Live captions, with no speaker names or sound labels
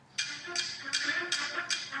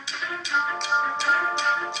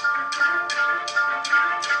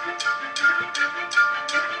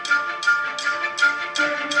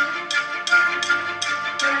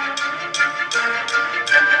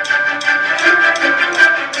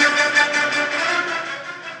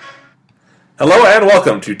Hello and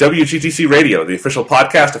welcome to WGTC Radio, the official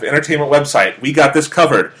podcast of entertainment website. We got this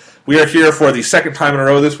covered. We are here for the second time in a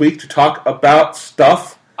row this week to talk about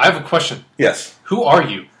stuff. I have a question. Yes. Who are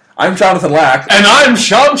you? I'm Jonathan Lack. And I'm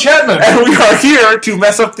Sean Chapman. And we are here to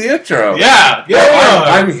mess up the intro. Yeah.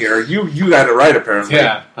 I'm here. You got it right, apparently.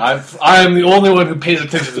 Yeah. I'm the only one who pays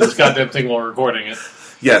attention to this goddamn thing while recording it.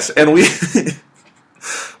 Yes, and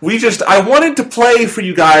I wanted to play for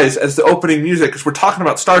you guys as the opening music, because we're talking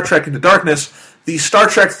about Star Trek Into Darkness, the Star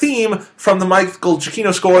Trek theme from the Michael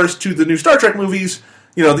Giacchino scores to the new Star Trek movies.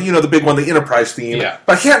 You know the big one, the Enterprise theme. Yeah.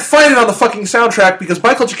 But I can't find it on the fucking soundtrack because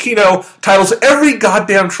Michael Giacchino titles every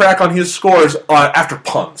goddamn track on his scores after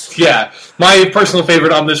puns. Yeah. My personal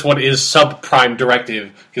favorite on this one is Subprime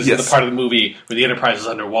Directive, because it's the part of the movie where the Enterprise is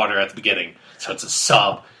underwater at the beginning. So it's a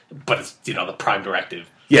sub, but it's, the Prime Directive.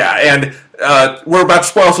 Yeah, and we're about to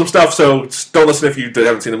spoil some stuff, so don't listen if you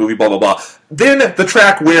haven't seen the movie, blah, blah, blah. Then the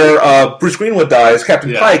track where Bruce Greenwood dies,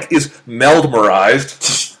 Captain Pike, is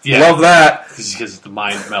meldmerized. Yeah. Love that. Because the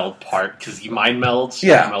mind meld part, because he mind melds.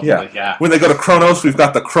 Yeah. When they go to Kronos, we've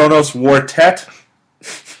got the Kronos Quartet.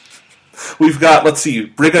 We've got,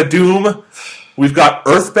 Brigadoon. We've got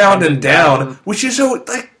Earthbound and Down, which is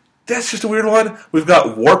that's just a weird one. We've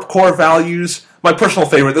got Warp Core Values. My personal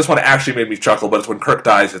favorite, this one actually made me chuckle, but it's when Kirk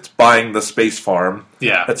dies, it's Buying the Space Farm.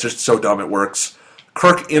 Yeah. That's just so dumb it works.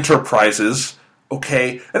 Kirk Enterprises.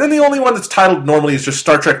 Okay. And then the only one that's titled normally is just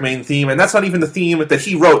Star Trek main theme, and that's not even the theme that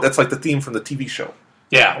he wrote. That's like the theme from the TV show.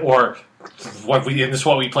 Yeah, or this is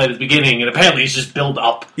what we played at the beginning, and apparently it's just build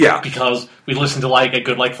up. Yeah. Because we listened to a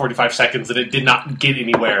good 45 seconds and it did not get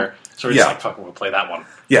anywhere. So we're just fucking, we'll play that one.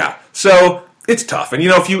 Yeah. So it's tough. And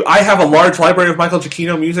I have a large library of Michael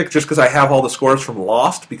Giacchino music just because I have all the scores from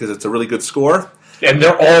Lost because it's a really good score. And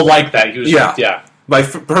they're all like that. Yeah. My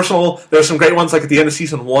there's some great ones like at the end of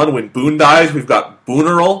season 1 when Boone dies, we've got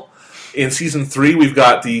Booneral. In season 3, we've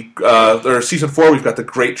got season 4, we've got the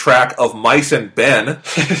great track of Mice and Ben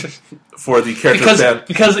for the character Ben.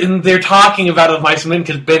 Because they're talking about of Mice and Ben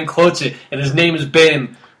because Ben quotes it, and his name is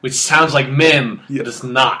Ben, which sounds like men, but it's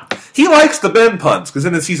not. He likes the Ben puns, because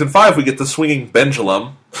then in season 5 we get the swinging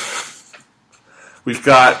Pendulum. We've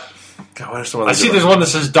got... God, what are some other there's one that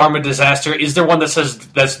says Dharma Disaster. Is there one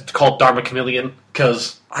that's called Dharma Chameleon?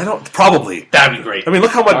 Because... Probably. That'd be great. I mean,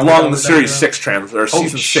 look how much long the series 6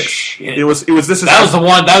 season 6. It was that was the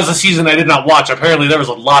one. That was the season I did not watch. Apparently, there was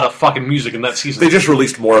a lot of fucking music in that season. They just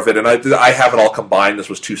released more of it, and I have it all combined. This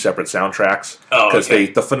was 2 separate soundtracks because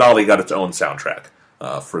the finale got its own soundtrack.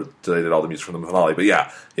 They did all the music from the finale, but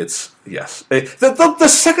yeah, it's the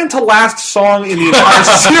second to last song in the entire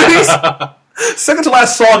series. Second to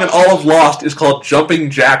last song in all of Lost is called Jumping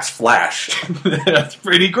Jack's Flash. That's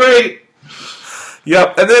pretty great.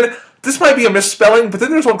 Yep, and then this might be a misspelling, but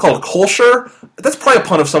then there's one called Colsher. That's probably a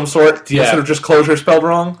pun of some sort. Yeah. Instead of just closure spelled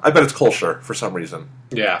wrong. I bet it's Colsher for some reason.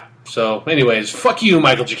 Yeah. So, anyways, fuck you,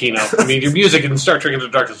 Michael Giacchino. I mean, your music in Star Trek Into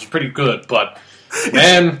Darkness is pretty good, but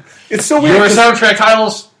man, it's so weird. Your soundtrack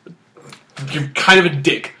titles, you're kind of a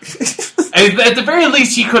dick. And at the very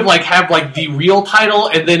least, he could have the real title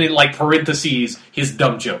and then in parentheses his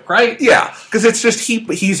dumb joke, right? Yeah, because it's just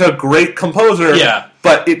he's a great composer. Yeah,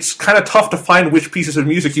 but it's kind of tough to find which pieces of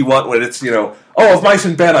music you want when it's of Mice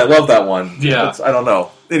and Ben. I love that one. Yeah, I don't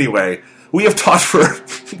know. Anyway, we have talked for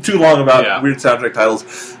too long about weird soundtrack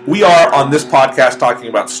titles. We are on this podcast talking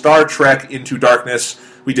about Star Trek Into Darkness.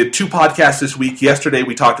 We did 2 podcasts this week. Yesterday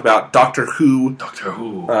we talked about Doctor Who.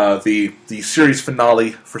 The series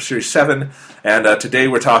finale for Series 7. And today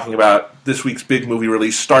we're talking about this week's big movie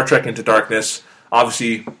release, Star Trek Into Darkness.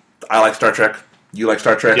 Obviously, I like Star Trek. You like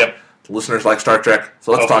Star Trek. Yep. The listeners like Star Trek.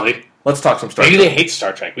 So let's talk some Star Trek. Maybe they hate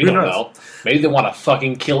Star Trek. We don't know. Maybe they want to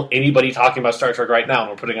fucking kill anybody talking about Star Trek right now,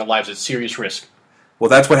 and we're putting our lives at serious risk.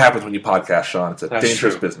 Well, that's what happens when you podcast, Sean. It's a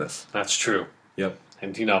dangerous business. That's true. Yep.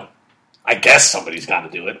 And, I guess somebody's got to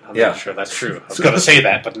do it. I'm not sure that's true. I was going to say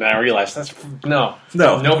that, but then I realized no.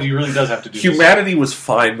 Nobody really does have to do Humanity was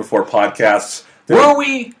fine before podcasts. Were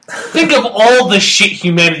we? Think of all the shit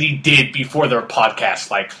humanity did before their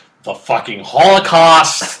podcasts, like the fucking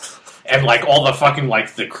Holocaust and all the fucking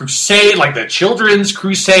the crusade, the children's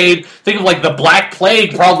crusade. Think of the Black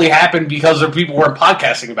Plague probably happened because people weren't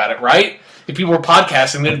podcasting about it, right? If people were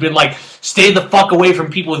podcasting, they'd have been stay the fuck away from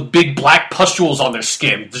people with big black pustules on their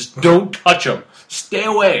skin. Just don't touch them. Stay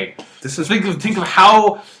away. Think of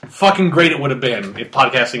how fucking great it would have been if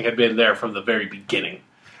podcasting had been there from the very beginning.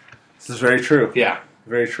 This is very true. Yeah.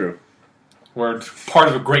 Very true. We're part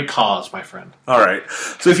of a great cause, my friend. All right.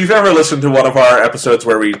 So if you've ever listened to one of our episodes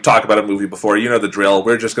where we talk about a movie before, you know the drill.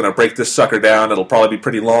 We're just going to break this sucker down. It'll probably be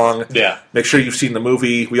pretty long. Yeah. Make sure you've seen the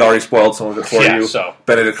movie. We already spoiled some of it for you. So.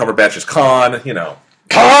 Benedict Cumberbatch is Khan, you know.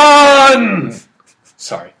 Khan!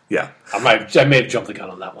 Sorry. Yeah. I may have jumped the gun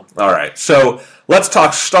on that one. All right. So let's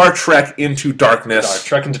talk Star Trek Into Darkness.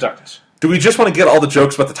 Star Trek Into Darkness. Do we just want to get all the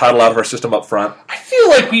jokes about the title out of our system up front? I feel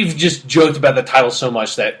like we've just joked about the title so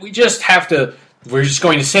much that we just have to... We're just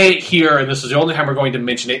going to say it here, and this is the only time we're going to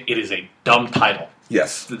mention it. It is a dumb title.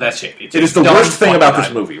 Yes. That's it. It is the worst thing about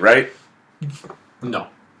this movie, right? No.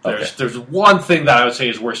 There's one thing that I would say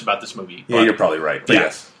is worse about this movie. Yeah, you're probably right. But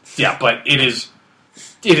yes. Yeah, but it is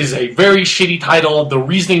a very shitty title. The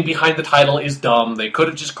reasoning behind the title is dumb. They could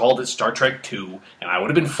have just called it Star Trek 2, and I would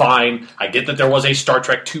have been fine. I get that there was a Star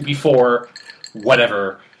Trek 2 before.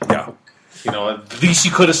 Whatever. Yeah. You know, at least you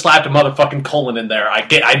could have slapped a motherfucking colon in there.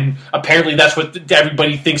 Apparently that's what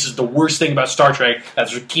everybody thinks is the worst thing about Star Trek.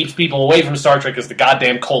 That's what keeps people away from Star Trek is the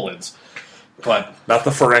goddamn colons. But not the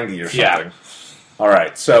Ferengi or something. Yeah. All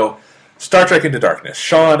right, so Star Trek Into Darkness.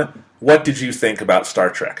 Sean, what did you think about Star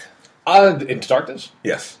Trek? Into Darkness?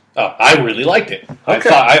 Yes. I really liked it. Okay.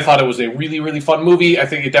 I thought it was a really, really fun movie. I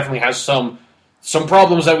think it definitely has some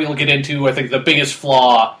problems that we'll get into. I think the biggest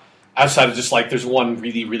flaw... outside of just, there's one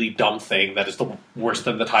really, really dumb thing that is the worse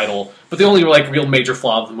than the title. But the only, real major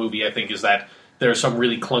flaw of the movie, I think, is that there's some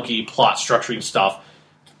really clunky plot structuring stuff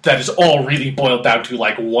that is all really boiled down to,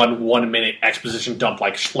 one-minute exposition dump,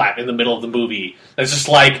 slap in the middle of the movie. That's just,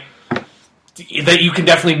 that you can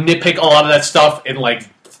definitely nitpick a lot of that stuff, and,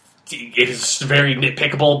 it is very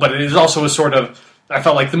nitpickable, but it is also a sort of... I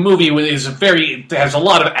felt like the movie has a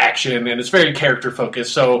lot of action and it's very character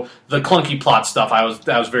focused. So the clunky plot stuff, I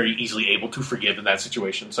was very easily able to forgive in that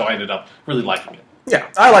situation. So I ended up really liking it. Yeah,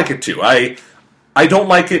 I like it too. I don't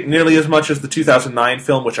like it nearly as much as the 2009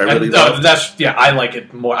 film, which I really love. I like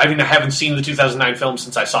it more. I mean, I haven't seen the 2009 film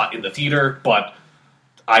since I saw it in the theater, but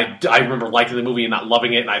I remember liking the movie and not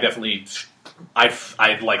loving it. And I definitely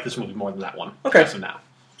I like this movie more than that one. Okay, as of now.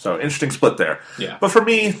 So interesting split there. Yeah, but for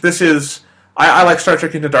me, this is. I like Star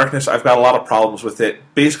Trek Into Darkness. I've got a lot of problems with it.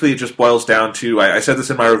 Basically, it just boils down to... I said this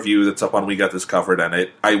in my review that's up on We Got This Covered, and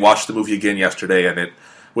I watched the movie again yesterday, and it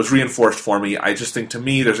was reinforced for me. I just think, to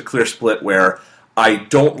me, there's a clear split where I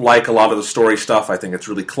don't like a lot of the story stuff. I think it's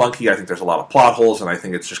really clunky. I think there's a lot of plot holes, and I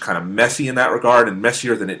think it's just kind of messy in that regard, and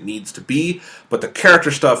messier than it needs to be. But the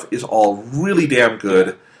character stuff is all really damn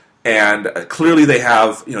good. And clearly they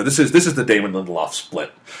have... This is the Damon Lindelof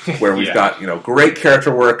split, where we've got, great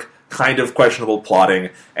character work, kind of questionable plotting,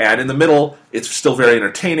 and in the middle, it's still very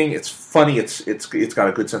entertaining. It's funny. It's got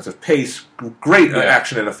a good sense of pace, great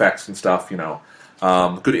action and effects and stuff.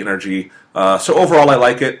 Good energy. So overall, I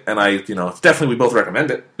like it, and it's definitely we both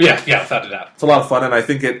recommend it. Yeah, without a doubt. It's a lot of fun, and I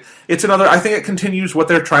think it's another. I think it continues what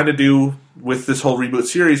they're trying to do with this whole reboot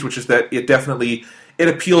series, which is that it definitely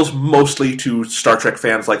appeals mostly to Star Trek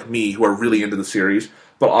fans like me who are really into the series,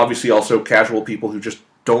 but obviously also casual people who just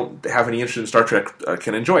don't have any interest in Star Trek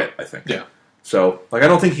can enjoy it, I think. Yeah. So, I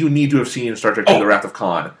don't think you need to have seen Star Trek II: The Wrath of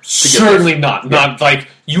Khan. Certainly not. Yeah. Not,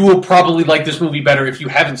 you will probably like this movie better if you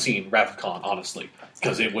haven't seen Wrath of Khan, honestly.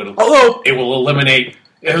 Because it will eliminate...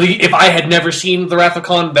 If I had never seen The Wrath of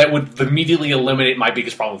Khan, that would immediately eliminate my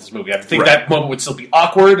biggest problem with this movie. I think that moment would still be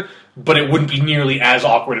awkward, but it wouldn't be nearly as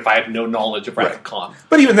awkward if I had no knowledge of Wrath of Khan.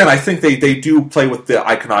 But even then, I think they do play with the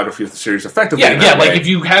iconography of the series effectively. Yeah, if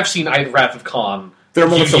you have seen Wrath of Khan... There are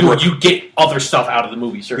moments you get other stuff out of the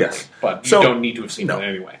movie, certainly, but you don't need to have seen it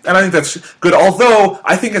anyway. And I think that's good, although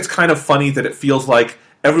I think it's kind of funny that it feels like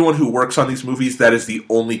everyone who works on these movies, that is the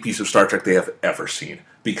only piece of Star Trek they have ever seen.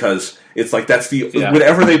 Because it's like that's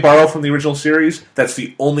whatever they borrow from the original series, that's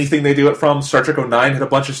the only thing they do it from. Star Trek 09 had a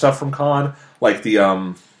bunch of stuff from Khan, like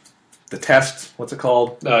the test, what's it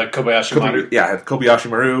called? Kobayashi Maru. Yeah, had Kobayashi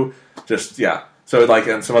Maru. So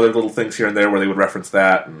and some other little things here and there where they would reference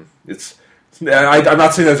that, and it's... I'm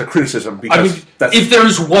not saying that as a criticism, because if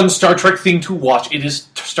there's one Star Trek thing to watch, it is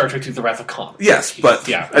Star Trek II: The Wrath of Khan. Yes, but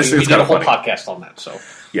we did a whole podcast on that. So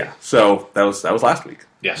so that was last week.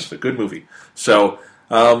 Yes, it's a good movie. So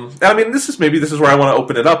this is where I want to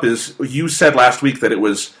open it up. Is you said last week that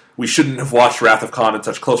we shouldn't have watched Wrath of Khan in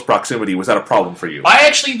such close proximity. Was that a problem for you? I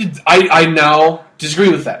actually did. I now disagree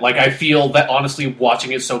with that. I feel that honestly,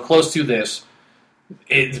 watching it so close to this.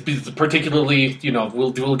 It particularly,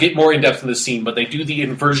 we'll get more in depth in this scene, but they do the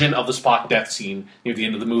inversion of the Spock death scene near the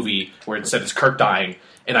end of the movie, where instead it's Kirk dying.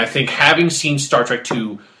 And I think having seen Star Trek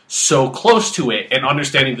II so close to it and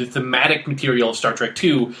understanding the thematic material of Star Trek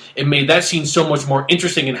II, it made that scene so much more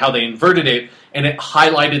interesting in how they inverted it, and it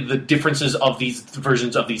highlighted the differences of these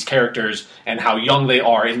versions of these characters and how young they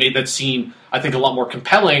are. It made that scene, I think, a lot more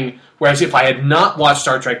compelling, whereas if I had not watched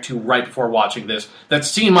Star Trek II right before watching this, that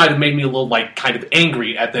scene might have made me a little, like, kind of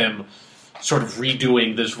angry at them sort of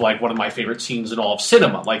redoing this, like, one of my favorite scenes in all of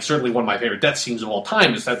cinema. Like, certainly one of my favorite death scenes of all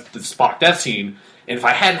time is that the Spock death scene, and if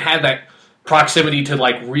I hadn't had that proximity to,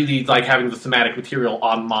 like, really, like, having the thematic material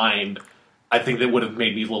on mind, I think that would have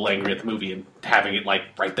made me a little angry at the movie, and having it, like,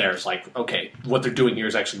 right there is like, okay, what they're doing here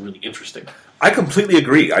is actually really interesting. I completely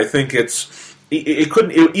agree. I think it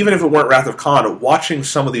couldn't, even if it weren't Wrath of Khan, watching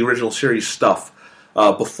some of the original series stuff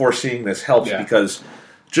before seeing this helps, because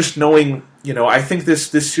just knowing, I think this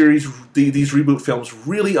series, these reboot films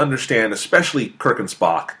really understand, especially Kirk and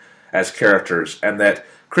Spock as characters, and that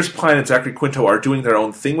Chris Pine and Zachary Quinto are doing their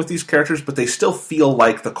own thing with these characters, but they still feel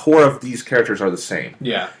like the core of these characters are the same.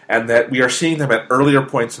 Yeah. And that we are seeing them at earlier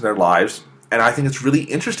points in their lives, and I think it's really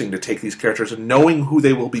interesting to take these characters and knowing who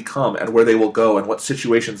they will become and where they will go and what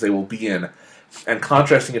situations they will be in, and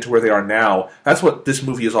contrasting it to where they are now. That's what this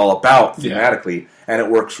movie is all about thematically, and it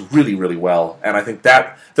works really, really well. And I think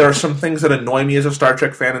that there are some things that annoy me as a Star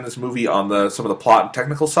Trek fan in this movie on some of the plot and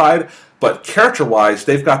technical side, but character-wise,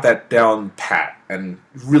 they've got that down pat and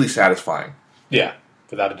really satisfying. Yeah,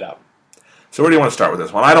 without a doubt. So where do you want to start with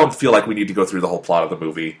this one? I don't feel like we need to go through the whole plot of the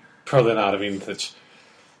movie. Probably not. I mean, it's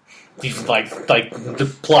even like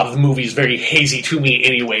the plot of the movie is very hazy to me,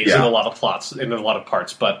 anyways. In a lot of plots, in a lot of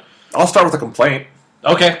parts. But I'll start with a complaint.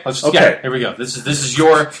 Okay, here we go. This is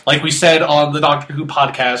your, like we said on the Doctor Who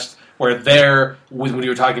podcast, where when you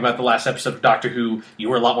were talking about the last episode of Doctor Who, you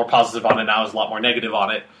were a lot more positive on it. Now I was a lot more negative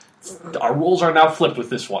on it. Our roles are now flipped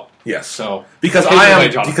with this one. Yes. So because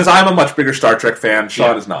I'm a much bigger Star Trek fan.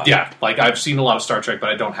 Sean is not. Yeah, like I've seen a lot of Star Trek, but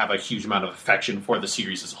I don't have a huge amount of affection for the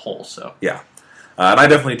series as a whole. So yeah, and I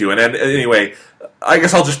definitely do. And anyway, I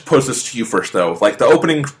guess I'll just pose this to you first, though. Like the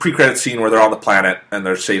opening pre-credit scene where they're on the planet and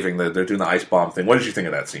they're they're doing the ice bomb thing. What did you think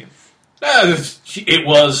of that scene? It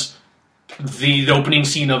was the opening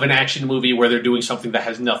scene of an action movie where they're doing something that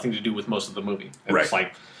has nothing to do with most of the movie. And it's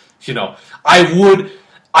like,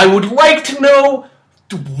 I would like to know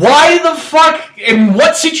why the fuck and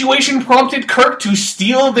what situation prompted Kirk to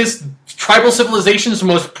steal this tribal civilization's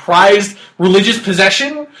most prized religious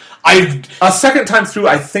possession. A second time through,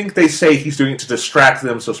 I think they say he's doing it to distract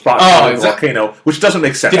them, so Spock can the volcano, which doesn't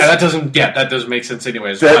make sense. Yeah, that doesn't make sense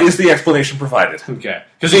anyways. That is the explanation provided. Okay,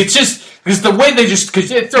 because the way they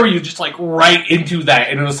they throw you just like right into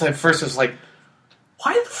that, and it was at first it was like,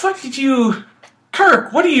 why the fuck did you,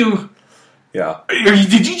 Kirk? What are you? Yeah.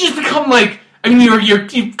 Did you just become like? I mean,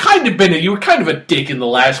 you've kind of been you were kind of a dick in the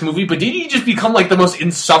last movie, but did you just become like the most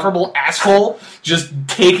insufferable asshole, just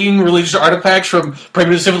taking religious artifacts from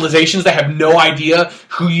primitive civilizations that have no idea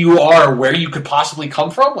who you are or where you could possibly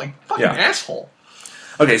come from? Like fucking asshole.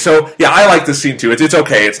 Okay, so I like this scene too. It's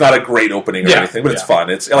okay. It's not a great opening or anything, but it's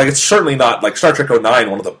fun. It's certainly not like Star Trek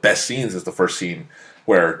 09. One of the best scenes is the first scene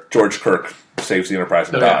where George Kirk saves the Enterprise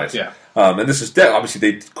and dies. Yeah. And this is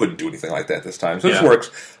obviously they couldn't do anything like that this time, so this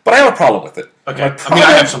works. But I have a problem with it. Okay,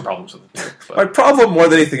 I have some problems with it too. But. My problem more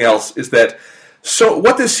than anything else is that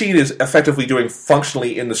what this scene is effectively doing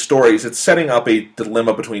functionally in the story is it's setting up a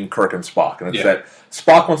dilemma between Kirk and Spock, and it's that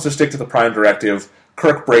Spock wants to stick to the Prime Directive.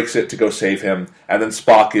 Kirk breaks it to go save him, and then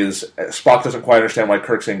Spock doesn't quite understand why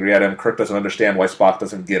Kirk's angry at him. Kirk doesn't understand why Spock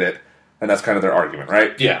doesn't get it, and that's kind of their argument,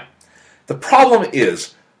 right? Yeah. The problem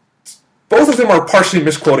is, both of them are partially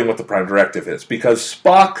misquoting what the Prime Directive is, because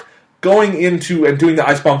Spock going into and doing the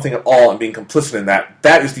ice bomb thing at all and being complicit in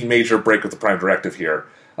that is the major break of the Prime Directive here.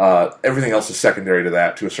 Everything else is secondary to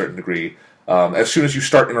that to a certain degree. As soon as you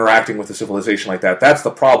start interacting with a civilization like that, that's the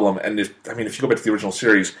problem. And if you go back to the original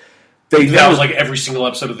series, that was like every single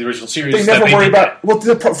episode of the original series. They never worry about. Well,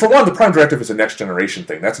 for one, the Prime Directive is a next generation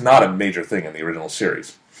thing. That's not a major thing in the original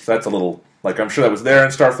series. So that's a little I'm sure that was there in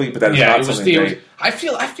Starfleet, but that is not something. I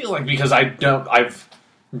feel like because I don't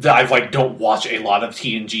watch a lot of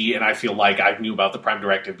TNG, and I feel like I knew about the Prime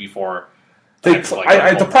Directive before.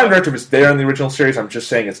 The Prime Directive is there in the original series. I'm just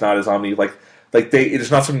saying it's not as it is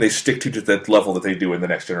not something they stick to that level that they do in the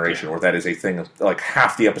Next Generation, or that is a thing. Like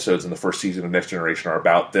half the episodes in the first season of Next Generation are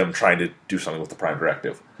about them trying to do something with the Prime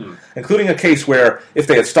Directive, including a case where if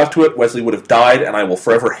they had stuck to it, Wesley would have died, and I will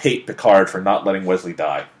forever hate Picard for not letting Wesley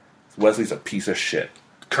die. Wesley's a piece of shit.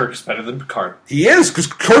 Kirk is better than Picard. He is, because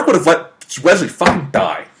Kirk would have let Wesley fucking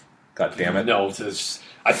die. God damn it. No,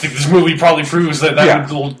 I think this movie probably proves that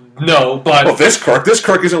no, but... Well, this Kirk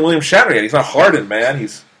isn't William Shatner yet. He's not hardened, man.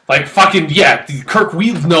 Like, fucking, yeah, Kirk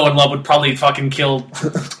we know and love would probably fucking kill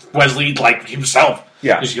Wesley, like, himself.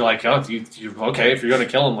 Yeah. Because you're like, oh, you okay, if you're going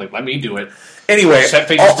to kill him, like, let me do it. Anyway. Set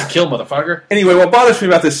faces to kill, motherfucker. Anyway, what bothers me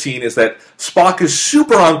about this scene is that Spock is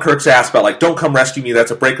super on Kirk's ass about, like, don't come rescue me,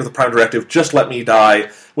 that's a break with the Prime Directive, just let me die.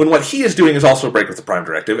 When what he is doing is also a break with the Prime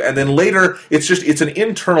Directive. And then later, it's an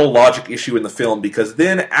internal logic issue in the film, because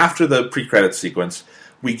then, after the pre-credits sequence,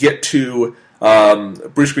 we get to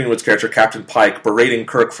Bruce Greenwood's character, Captain Pike, berating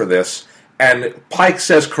Kirk for this, and Pike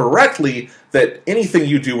says correctly that anything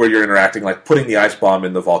you do where you're interacting, like putting the ice bomb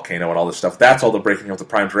in the volcano and all this stuff, that's all the breaking of the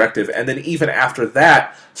Prime Directive. And then even after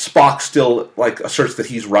that, Spock still asserts that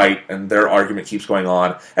he's right, and their argument keeps going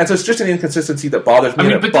on. And so it's just an inconsistency that bothers me. I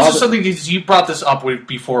mean, but this is something that you brought this up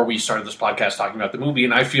before we started this podcast talking about the movie,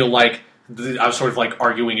 and I feel like I was sort of like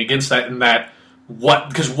arguing against that, in that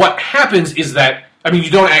because what happens is that, I mean, you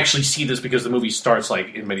don't actually see this because the movie starts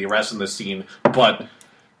like in media res in this scene, but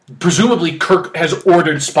presumably Kirk has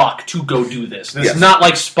ordered Spock to go do this. And it's not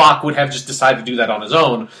like Spock would have just decided to do that on his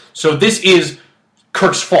own. So this is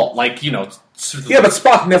Kirk's fault. Like, you know... Yeah, but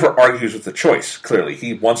Spock never argues with the choice, clearly.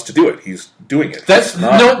 He wants to do it. He's doing it.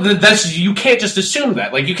 You can't just assume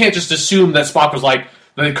that. Like, you can't just assume that Spock was like...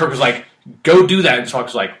 Then Kirk was like, go do that. And Spock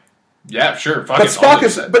was like, yeah, sure, fuck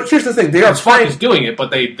it. But here's the thing: Spock is doing it,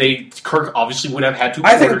 but Kirk obviously would have had to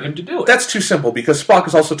order him to do it. That's too simple, because Spock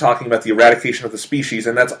is also talking about the eradication of the species,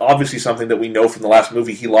 and that's obviously something that we know from the last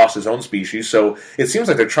movie. He lost his own species, so it seems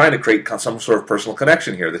like they're trying to create some sort of personal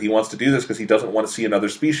connection here, that he wants to do this because he doesn't want to see another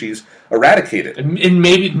species eradicated. And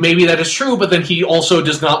maybe that is true, but then he also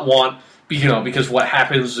does not want. Because what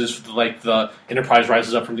happens is, like, the Enterprise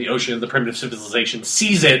rises up from the ocean, the primitive civilization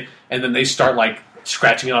sees it, and then they start, like,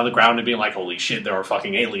 scratching it on the ground and being like, holy shit, there are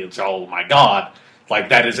fucking aliens, oh my god. Like,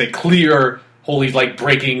 that is a clear, wholly, like,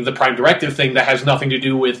 breaking the Prime Directive thing that has nothing to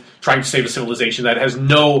do with trying to save a civilization, that has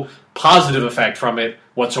no positive effect from it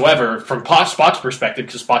whatsoever, from Spock's perspective,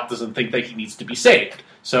 because Spock doesn't think that he needs to be saved.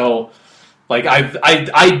 So... Like,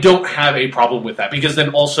 I don't have a problem with that, because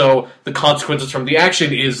then also the consequences from the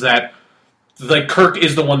action is that like Kirk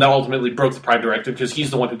is the one that ultimately broke the Prime Directive, because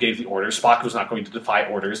he's the one who gave the orders. Spock was not going to defy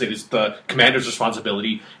orders. It is the commander's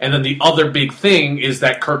responsibility. And then the other big thing is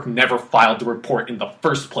that Kirk never filed the report in the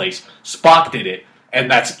first place. Spock did it,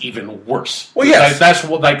 and that's even worse. Well, yes. That's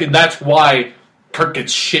why Kirk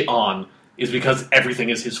gets shit on, is because everything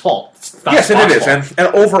is his fault. Yes, and it is. And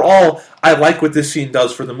overall, I like what this scene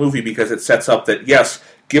does for the movie, because it sets up that, yes,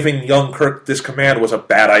 giving young Kirk this command was a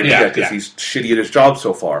bad idea, because he's shitty at his job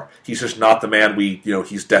so far. He's just not the man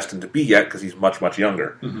he's destined to be yet, because he's much, much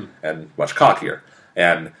younger and much cockier.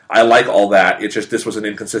 And I like all that. It's just, this was an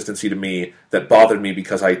inconsistency to me that bothered me,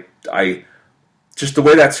 because I just the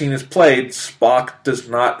way that scene is played, Spock does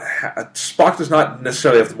not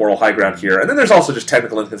necessarily have the moral high ground here. And then there's also just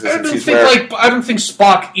technical inconsistencies. I don't think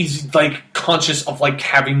Spock is like conscious of like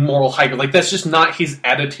having moral high ground. Like, that's just not his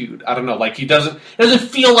attitude. I don't know. Like, it doesn't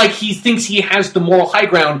feel like he thinks he has the moral high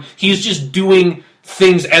ground. He's just doing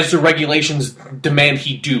things as the regulations demand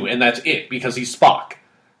he do, and that's it, because he's Spock.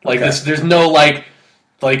 Like, there's no like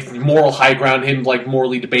moral high ground, him like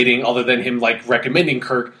morally debating, other than him like recommending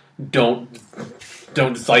Kirk don't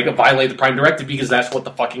like violate the Prime Directive, because that's what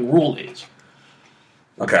the fucking rule is.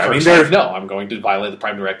 Okay, I'm going to violate the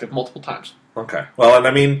Prime Directive multiple times. Okay, well, and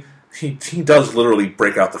I mean, he does literally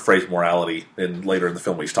break out the phrase morality later in the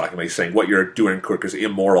film when he's talking about. He's saying what you're doing, Kirk, is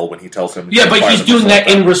immoral, when he tells him. Yeah, but he's doing that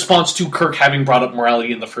in response to Kirk having brought up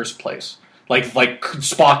morality in the first place. Like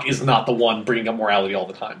Spock is not the one bringing up morality all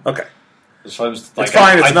the time. Okay, so it's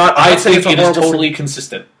fine. It's not. I think it is totally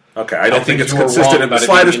consistent. Okay, I don't think it's consistent in the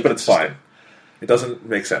slightest, but it's fine. It doesn't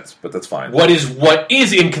make sense, but that's fine. What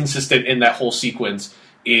is inconsistent in that whole sequence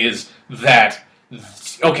is that,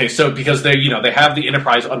 okay, so because they have the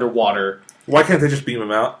Enterprise underwater. Why can't they just beam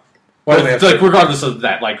him out? Regardless of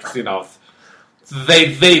that,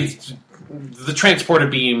 the transporter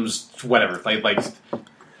beams, whatever,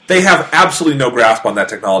 they have absolutely no grasp on that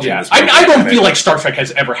technology. Yeah, I don't feel like Star Trek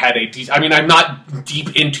has ever had I'm not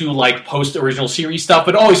deep into post-original series stuff,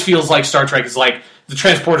 but it always feels like Star Trek is the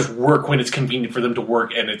transporters work when it's convenient for them to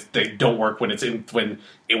work, and they don't work when it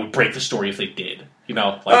would break the story if they did.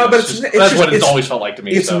 That's what it's always felt like to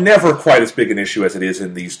me. It's never quite as big an issue as it is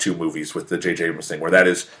in these two movies with the J.J. Abrams thing, where that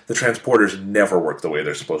is, the transporters never work the way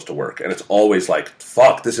they're supposed to work, and it's always like,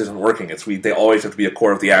 fuck, this isn't working. They always have to be a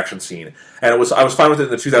core of the action scene, and I was fine with it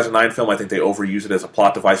in the 2009 film. I think they overuse it as a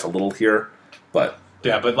plot device a little here, but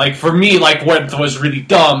yeah, but for me, what was really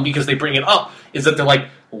dumb, because they bring it up, is that they're like,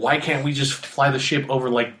 why can't we just fly the ship over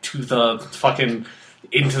to the fucking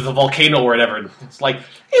into the volcano or whatever? It's like,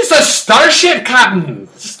 it's a starship, Cotton.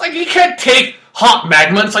 It's like, you can't take hot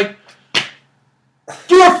magma. And it's like,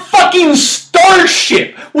 you're a fucking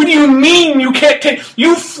starship! What do you mean you can't take...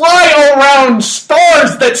 You fly around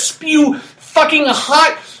stars that spew fucking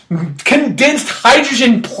hot, condensed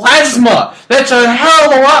hydrogen plasma! That's a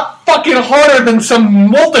hell of a lot fucking harder than some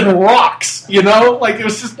molten rocks, you know? Like, it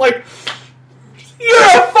was just like... You're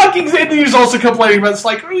a fucking... And he was also complaining about, it's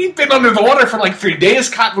like, we've been under the water for like 3 days,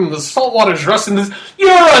 caught when the salt water's rusting this...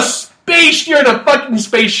 You're in a fucking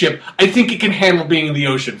spaceship. I think it can handle being in the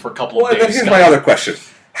ocean for a couple of days. Here's my other question.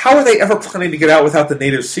 How are they ever planning to get out without the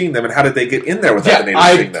natives seeing them, and how did they get in there without the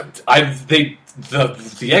natives seeing them?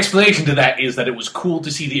 The explanation to that is that it was cool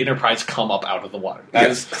to see the Enterprise come up out of the water.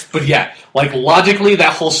 But yeah, like logically,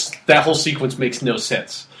 that whole sequence makes no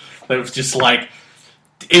sense. It was just like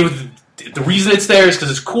the reason it's there is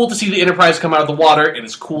because it's cool to see the Enterprise come out of the water, and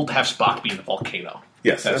it's cool to have Spock be in the volcano.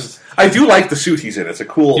 Yes, I do like the suit he's in. It's a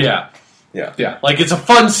cool... Yeah. Like, it's a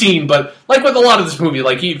fun scene, but like with a lot of this movie,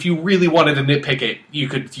 like, if you really wanted to nitpick it, you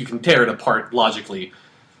can tear it apart logically.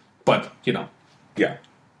 But, you know. Yeah.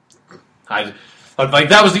 Like,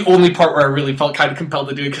 that was the only part where I really felt kind of compelled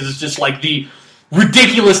to do it, because it's just like the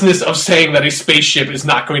ridiculousness of saying that a spaceship is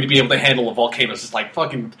not going to be able to handle a volcano. It's just like,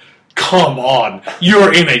 fucking... Come on,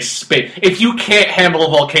 you're in a space. If you can't handle a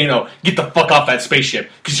volcano, get the fuck off that spaceship,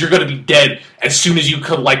 because you're going to be dead as soon as you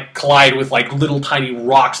could like collide with like little tiny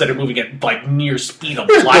rocks that are moving at like near speed of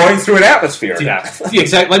light. Going through an atmosphere. Yeah,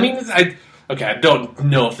 exactly. I mean, I don't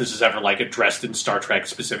know if this is ever like addressed in Star Trek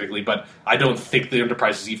specifically, but I don't think the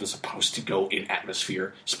Enterprise is even supposed to go in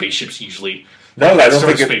atmosphere. Spaceships usually. No, I don't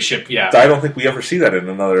think spaceship. Yeah, I don't think we ever see that in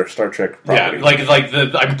another Star Trek property. Yeah,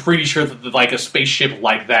 I'm pretty sure that like a spaceship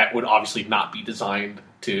like that would obviously not be designed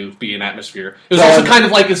to be in atmosphere. It was also kind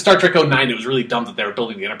of like in Star Trek 09. It was really dumb that they were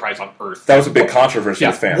building the Enterprise on Earth. That was a big controversy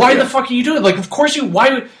with fans. Why the fuck are you doing it? Like, of course you.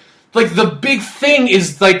 Why? Like, the big thing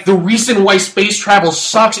is, like, the reason why space travel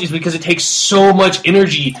sucks is because it takes so much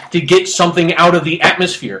energy to get something out of the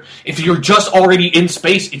atmosphere. If you're just already in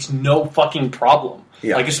space, it's no fucking problem.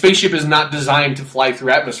 Yeah. Like, a spaceship is not designed to fly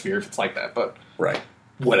through atmosphere if it's like that, but... Right.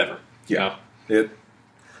 Whatever. Yeah. You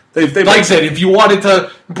know? Like I said, if you wanted to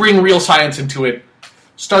bring real science into it,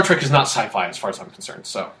 Star Trek is not sci-fi as far as I'm concerned,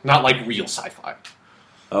 so not like real sci-fi.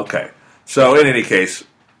 Okay. So, in any case,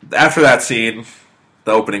 after that scene...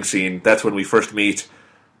 The opening scene, that's when we first meet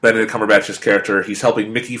Benedict Cumberbatch's character. He's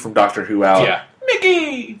helping Mickey from Doctor Who out. Yeah.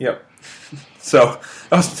 Mickey! Yep. So,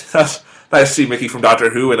 that's nice to see Mickey from Doctor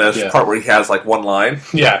Who in a part where he has, like, one line.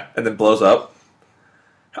 Yeah. And then blows up.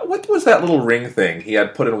 What was that little ring thing he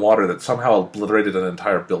had put in water that somehow obliterated an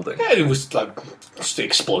entire building? Yeah, it was, like, just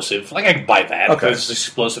explosive. Like, I can buy that. Okay. It's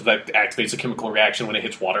explosive that activates a chemical reaction when it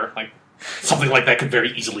hits water. Like... Something like that could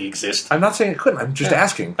very easily exist. I'm not saying it couldn't. I'm just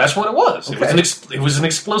asking. That's what it was. Okay. It was an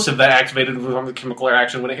explosive that activated from the chemical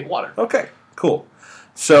reaction when it hit water. Okay, cool.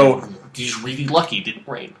 So he's really lucky it didn't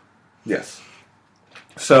rain. Yes.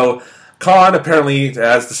 So Khan apparently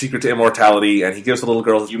has the secret to immortality, and he gives the little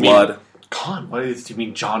girl his blood. Khan? What do you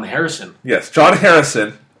mean, John Harrison? Yes, John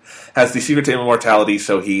Harrison has the secret to immortality,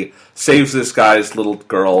 so he saves this guy's little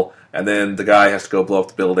girl, and then the guy has to go blow up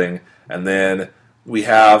the building, and then... We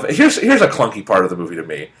have here's a clunky part of the movie to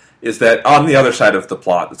me is that on the other side of the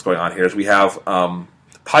plot that's going on here is we have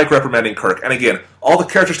Pike reprimanding Kirk, and again all the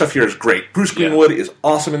character stuff here is great. Bruce Greenwood is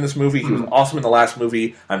awesome in this movie. He was awesome in the last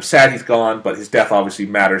movie. I'm sad he's gone, but his death obviously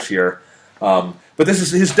matters here. But this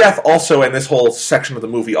is his death also, and this whole section of the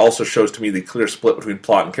movie also shows to me the clear split between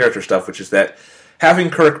plot and character stuff, which is that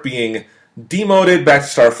having Kirk being demoted back to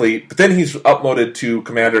Starfleet, but then he's upmoted to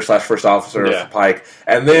commander/first officer for Pike,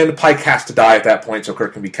 and then Pike has to die at that point so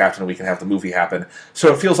Kirk can be captain and we can have the movie happen.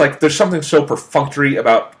 So it feels like there's something so perfunctory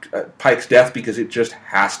about Pike's death because it just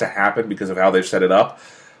has to happen because of how they've set it up.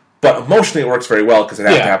 But emotionally it works very well because it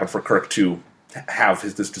has to happen for Kirk to have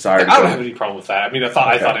this desire. I don't have any problem with that. I mean, I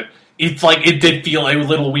thought it did feel a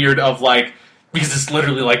little weird of like, because it's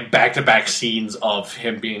literally like back-to-back scenes of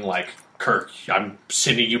him being like, Kirk, I'm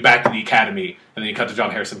sending you back to the academy. And then you cut to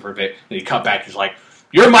John Harrison for a bit. And you cut back, he's like,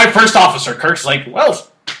 you're my first officer. Kirk's like, well,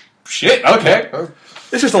 shit, okay.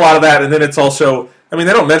 It's just a lot of that. And then it's also, I mean,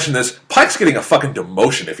 they don't mention this. Pike's getting a fucking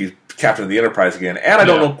demotion if he's captain of the Enterprise again. And I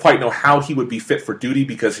don't quite know how he would be fit for duty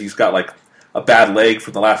because he's got like a bad leg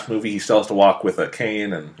from the last movie. He still has to walk with a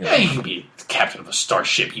cane. And you can be captain of a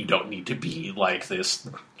starship. You don't need to be like this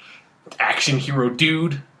action hero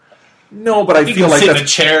dude. No, but I feel like he can sit in a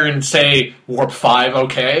chair and say warp 5,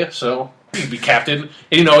 okay, so he'd be captain.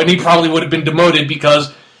 And he probably would have been demoted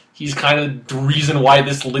because he's kind of the reason why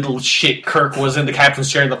this little shit Kirk was in the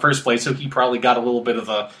captain's chair in the first place. So he probably got a little bit of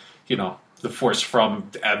the force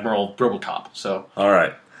from Admiral Robocop. So all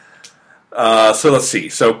right. So let's see.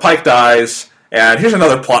 So Pike dies, And here's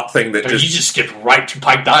another plot thing that you just skipped right to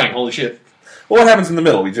Pike dying. Holy shit! Well, what happens in the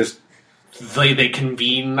middle? They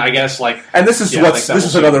convene, I guess. And this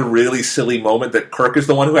is another really silly moment that Kirk is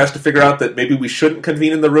the one who has to figure out that maybe we shouldn't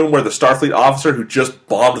convene in the room where the Starfleet officer who just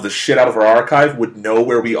bombed the shit out of our archive would know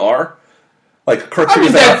where we are. Kirk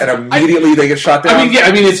figures that out, and immediately they get shot down.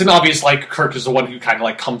 It's an obvious, Kirk is the one who kind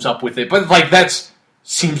of, comes up with it. But, that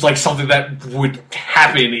seems like something that would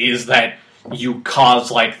happen is that you cause,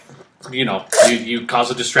 you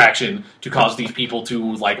cause a distraction to cause these people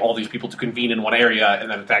to, all these people to convene in one area and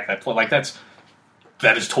then attack that place.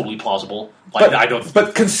 That is totally plausible.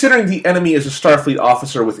 But considering the enemy is a Starfleet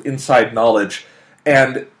officer with inside knowledge,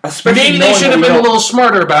 and especially maybe they should have been a little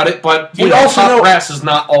smarter about it, but top brass is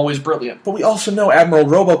not always brilliant. But we also know Admiral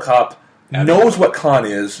RoboCop knows what Khan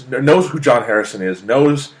is, knows who John Harrison is,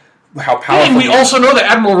 knows how powerful. And we also know that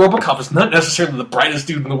Admiral RoboCop is not necessarily the brightest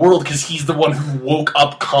dude in the world because he's the one who woke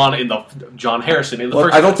up Khan in the John Harrison in the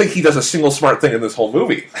first. I don't think he does a single smart thing in this whole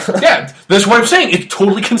movie. Yeah, that's what I'm saying. It's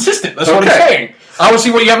totally consistent. That's what I'm saying. I don't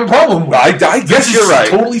see what you have a problem with. I guess you're right.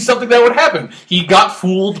 Totally something that would happen. He got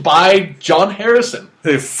fooled by John Harrison.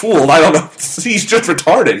 Fooled? I don't know. He's just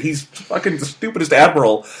retarded. He's fucking the stupidest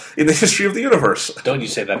admiral in the history of the universe. Don't you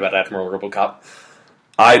say that about Admiral RoboCop?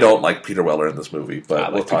 I don't like Peter Weller in this movie,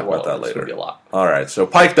 but we'll talk about that later. A lot. All right, so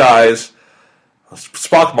Pike dies.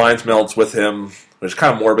 Spock mind melds with him, which is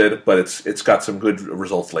kind of morbid, but it's got some good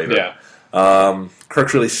results later. Yeah.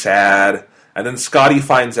 Kirk's really sad, and then Scotty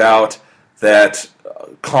finds out that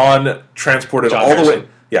Khan transported the way.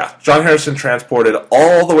 Yeah, John Harrison transported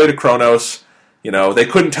all the way to Kronos. They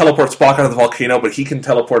couldn't teleport Spock out of the volcano, but he can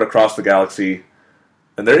teleport across the galaxy.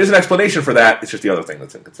 And there is an explanation for that. It's just the other thing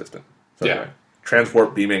that's inconsistent. So anyway,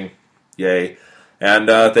 transwarp beaming, yay. And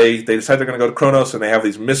they decide they're going to go to Kronos, and they have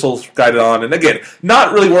these missiles guided on. And again,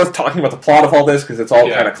 not really worth talking about the plot of all this, because it's all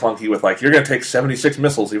kind of clunky with, you're going to take 76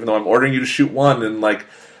 missiles, even though I'm ordering you to shoot one, and,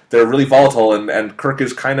 they're really volatile, and Kirk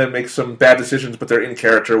is kind of makes some bad decisions, but they're in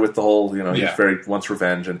character with the whole, he wants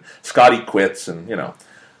revenge, and Scotty quits, and,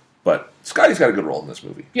 But Scotty's got a good role in this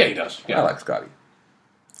movie. Yeah, he does. Yeah. I like Scotty.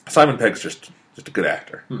 Simon Pegg's just a good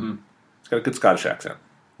actor. Mm-hmm. He's got a good Scottish accent.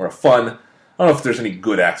 Or a fun... I don't know if there's any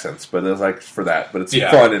good accents, but it's for that. But it's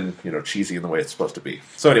fun and, cheesy in the way it's supposed to be.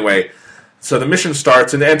 So anyway, the mission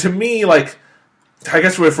starts, and to me, I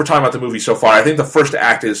guess if we're talking about the movie so far, I think the first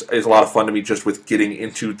act is a lot of fun to me just with getting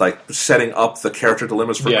into, setting up the character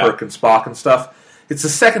dilemmas for Kirk and Spock and stuff. It's the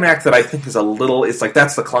second act that I think is a little... It's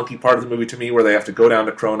that's the clunky part of the movie to me, where they have to go down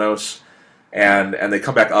to Kronos, and they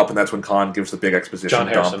come back up, and that's when Khan gives the big exposition John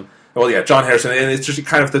Harrison. dump. Well, yeah, John Harrison, and it's just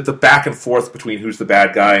kind of the back and forth between who's the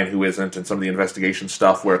bad guy and who isn't, and some of the investigation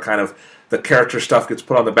stuff, where kind of the character stuff gets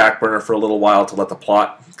put on the back burner for a little while to let the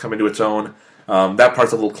plot come into its own. That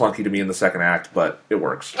part's a little clunky to me in the second act, but it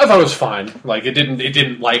works. I thought it was fine. It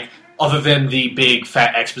didn't other than the big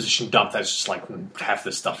fat exposition dump, that's just half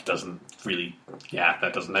this stuff doesn't really,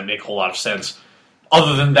 that doesn't make a whole lot of sense.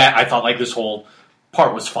 Other than that, I thought this whole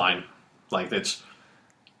part was fine.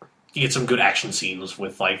 You get some good action scenes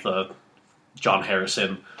with the John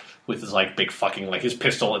Harrison with his like big fucking like his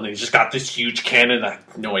pistol, and then he's just got this huge cannon. I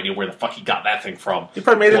have no idea where the fuck he got that thing from. He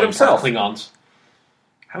probably made it himself. Klingons.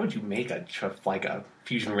 How would you make a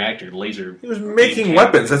fusion reactor laser? He was making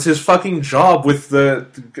weapons. That's his fucking job. With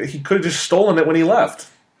he could have just stolen it when he left.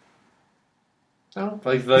 Oh,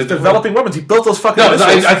 he's developing weapons. He built those fucking. No,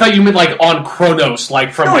 I thought you meant like on Kronos,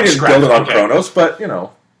 like from. No, like, he didn't build it on Kronos, but you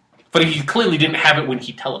know. But he clearly didn't have it when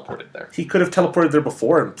he teleported there. He could have teleported there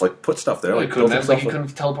before and like put stuff there. He couldn't have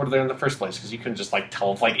teleported there in the first place because you couldn't just like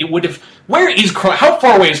it would have. Where is how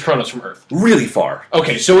far away is Kronos from Earth? Really far.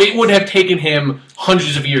 Okay, so it would have taken him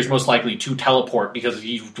hundreds of years, most likely, to teleport because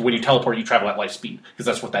when you teleport, you travel at light speed because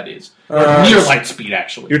that's what that is. Near light speed,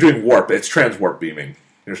 actually. You're doing warp. It's transwarp beaming.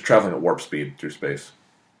 You're just traveling at warp speed through space.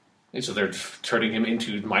 And so they're turning him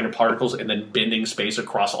into minor particles and then bending space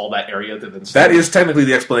across all that area. That is technically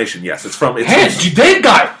the explanation, yes. It's from... that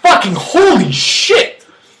guy, fucking holy shit!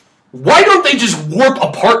 Why don't they just warp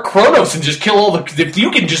apart Kronos and just kill all the... If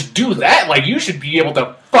you can just do that, like, you should be able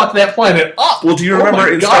to fuck that planet up! Well, do you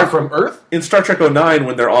remember from Earth? In Star Trek 09,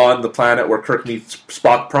 when they're on the planet where Kirk meets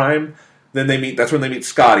Spock Prime, then that's when they meet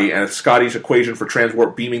Scotty, and it's Scotty's equation for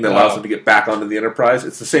transwarp beaming that allows them to get back onto the Enterprise.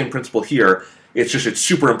 It's the same principle here. It's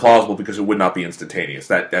super implausible because it would not be instantaneous.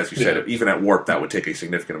 That, as you said, even at warp, that would take a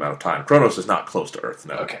significant amount of time. Kronos is not close to Earth,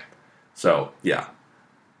 no. Okay. So, yeah.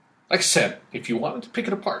 Like I said, if you wanted to pick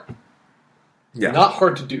it apart, yeah, not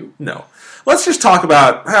hard to do. No. Let's just talk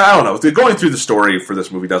about, I don't know, going through the story for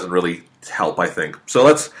this movie doesn't really help, I think. So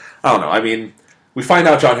I don't know, I mean, we find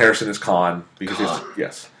out John Harrison is Khan, because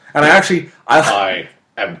yes. And I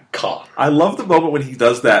am Khan. I love the moment when he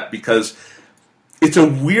does that because it's a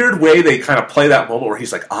weird way they kind of play that moment where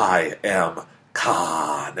he's like, I am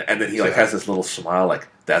Khan. And then he has this little smile like,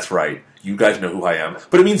 that's right. You guys know who I am.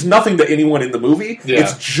 But it means nothing to anyone in the movie. Yeah.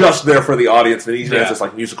 It's just there for the audience. And he has this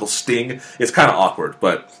like musical sting. It's kind of awkward,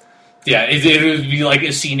 but... Yeah, it would be like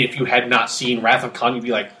a scene if you had not seen Wrath of Khan. You'd be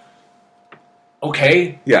like,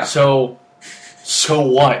 okay, yeah. So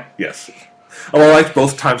what? Yes. Oh, I liked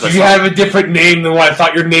both times. You have a different name than what I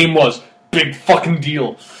thought your name was. Big fucking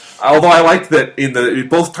deal. Although I liked that in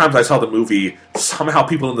both times I saw the movie, somehow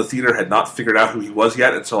people in the theater had not figured out who he was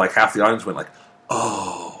yet, and so like half the audience went like,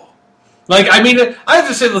 oh. Like, I mean, I have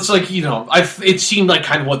to say, it's like, it seemed like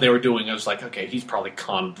kind of what they were doing. I was like, okay, he's probably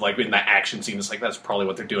Khan, like, in that action scene. It's like, that's probably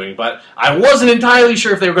what they're doing. But I wasn't entirely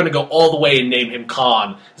sure if they were going to go all the way and name him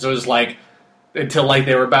Khan. So it was like, until, like,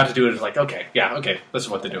 they were about to do it, it was like, okay, this is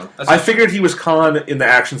what they're doing. I figured he was Khan in the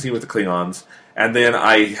action scene with the Klingons, and then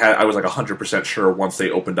I was, like, 100% sure once they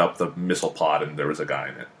opened up the missile pod and there was a guy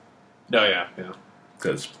in it. Oh, yeah.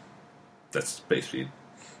 Because that's space speed.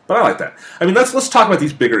 But I like that. I mean, let's talk about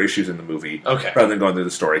these bigger issues in the movie, okay, rather than going through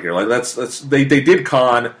the story here. Like, they did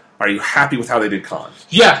Khan. Are you happy with how they did Khan?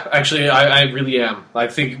 Yeah, actually, I really am. I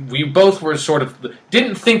think we both were sort of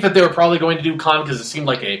didn't think that they were probably going to do Khan because it seemed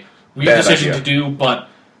like a weird decision to do. But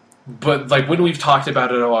like when we've talked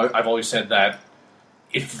about it, I've always said that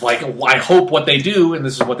if like I hope what they do, and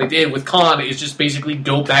this is what they did with Khan, is just basically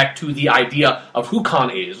go back to the idea of who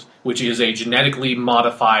Khan is, which is a genetically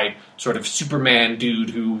modified sort of Superman dude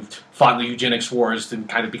who fought in the eugenics wars and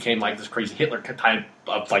kind of became like this crazy Hitler type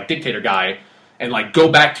of like dictator guy, and like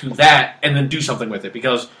go back to that and then do something with it.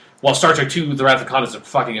 Because while Star Trek II: The Wrath of Khan is a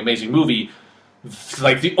fucking amazing movie,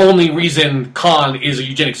 like the only reason Khan is a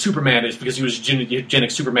eugenic Superman is because he was a eugenic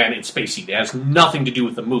Superman in Space Seed. It has nothing to do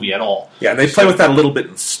with the movie at all. Yeah, and they play with that a little bit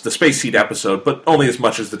in the Space Seed episode, but only as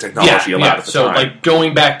much as the technology allowed at the time. So like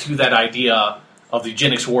going back to that idea of the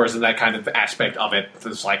eugenics wars and that kind of aspect of it,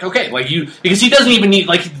 it's like, okay, like because he doesn't even need,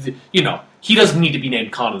 like, he doesn't need to be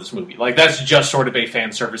named Khan in this movie. Like, that's just sort of a fan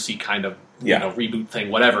servicey kind of, reboot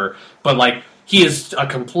thing, whatever. But, like, he is a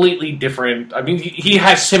completely different, I mean, he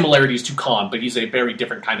has similarities to Khan, but he's a very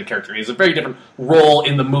different kind of character. He has a very different role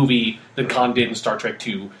in the movie than Khan did in Star Trek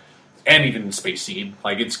II, and even in Space Seed.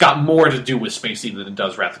 Like, it's got more to do with Space Seed than it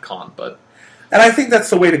does Wrath of Khan, but... And I think that's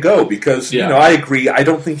the way to go, because, I agree, I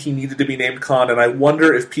don't think he needed to be named Khan, and I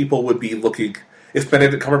wonder if people would be looking, if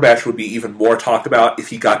Benedict Cumberbatch would be even more talked about if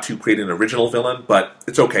he got to create an original villain, but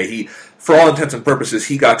it's okay. For all intents and purposes,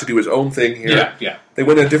 he got to do his own thing here. Yeah. They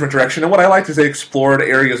went in a different direction, and what I liked is they explored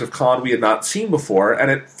areas of Khan we had not seen before, and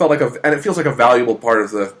it feels like a valuable part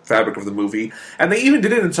of the fabric of the movie, and they even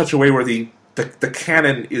did it in such a way where the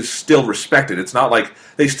canon is still respected. It's not like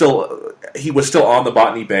he was still on the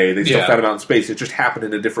Botany Bay, they still found him out in space. It just happened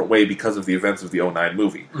in a different way because of the events of the 2009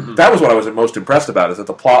 movie. Mm-hmm. That was what I was most impressed about, is that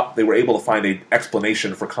the plot, they were able to find an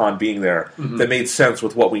explanation for Khan being there that made sense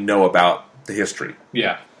with what we know about the history.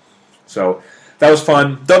 Yeah. So, that was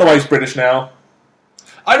fun. Don't know why he's British now.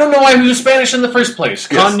 I don't know why he was Spanish in the first place.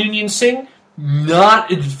 Yes. Khan Noonien Singh,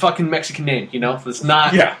 not a fucking Mexican name, It's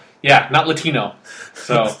not... Yeah, not Latino.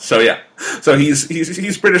 So So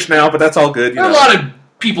he's British now, but that's all good. There are a lot of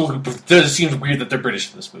people who... It seems weird that they're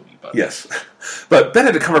British in this movie. But. Yes. But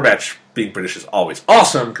Benedict Cumberbatch being British is always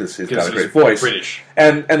awesome, because he's got a great voice. British.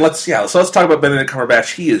 And let's talk about Benedict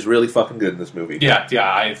Cumberbatch. He is really fucking good in this movie.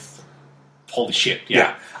 Yeah, holy shit,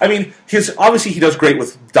 yeah. I mean, obviously he does great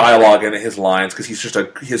with dialogue and his lines, because he's just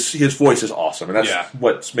his voice is awesome, and that's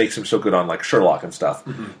what makes him so good on like Sherlock and stuff.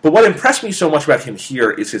 Mm-hmm. But what impressed me so much about him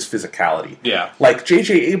here is his physicality. Yeah. Like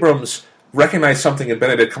J.J. Abrams recognized something in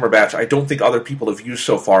Benedict Cumberbatch I don't think other people have used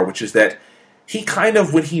so far, which is that he kind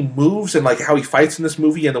of, when he moves and like how he fights in this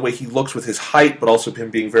movie and the way he looks with his height, but also him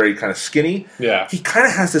being very kind of skinny, he kind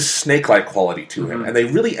of has this snake-like quality to him. And they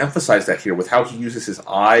really emphasize that here with how he uses his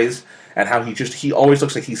eyes and how he always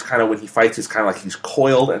looks like he's kind of, when he fights, he's kind of like he's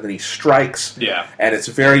coiled and then he strikes. Yeah. And it's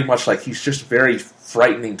very much like he's just very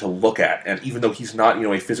frightening to look at. And even though he's not,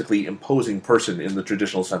 a physically imposing person in the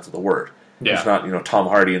traditional sense of the word. Yeah. He's not, Tom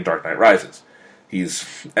Hardy in Dark Knight Rises.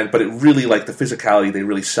 But it really, like, the physicality, they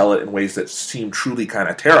really sell it in ways that seem truly kind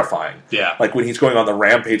of terrifying. Yeah. Like when he's going on the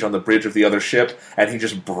rampage on the bridge of the other ship, and he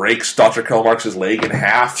just breaks Dr. Kelmark's leg in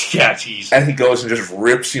half. Yeah, jeez. And he goes and just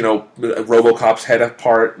rips, RoboCop's head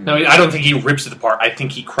apart. No, I don't think he rips it apart. I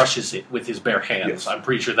think he crushes it with his bare hands. Yes. I'm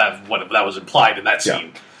pretty sure that was implied in that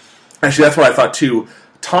scene. Yeah. Actually, that's what I thought, too.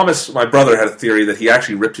 Thomas, my brother, had a theory that he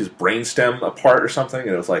actually ripped his brainstem apart or something, and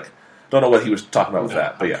it was like... Don't know what he was talking about with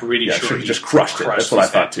that, but I'm pretty sure he just crushed it. That's what I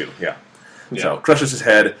thought too. Yeah. So crushes his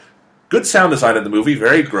head, Good sound design in the movie,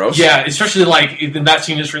 very gross. Yeah, especially like in that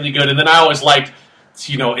scene is really good. And then I always liked,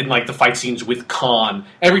 in like the fight scenes with Khan.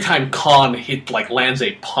 Every time Khan lands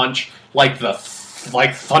a punch, the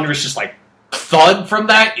thunderous just like thud from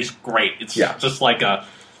that is great. It's just like a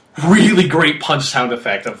really great punch sound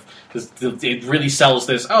effect of it really sells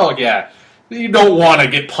this. Oh yeah, you don't want to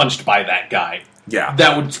get punched by that guy. Yeah,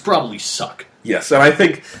 that would probably suck. Yes, and I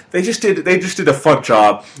think they just did a fun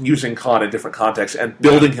job using Khan in different contexts and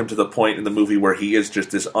building him to the point in the movie where he is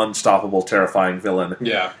just this unstoppable, terrifying villain.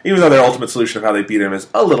 Yeah. Even though their ultimate solution of how they beat him is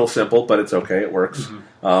a little simple, but it's okay, it works.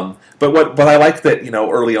 Mm-hmm. But what I like that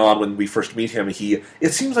early on when we first meet him,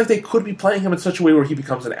 it seems like they could be playing him in such a way where he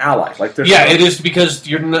becomes an ally. It is because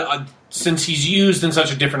you're not, since he's used in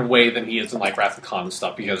such a different way than he is in Wrath of Khan and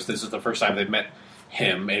stuff. Because this is the first time they've met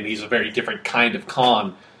him, and he's a very different kind of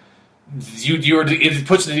Khan. It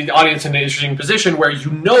puts the audience in an interesting position where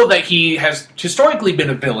you know that he has historically been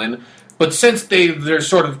a villain, but since they're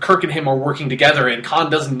sort of Kirk and him are working together, and Khan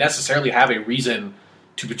doesn't necessarily have a reason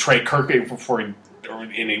to betray Kirk in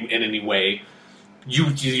any way,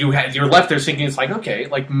 you're left there thinking it's like, okay,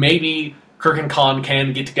 like maybe Kirk and Khan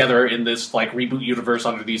can get together in this like reboot universe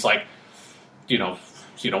under these like the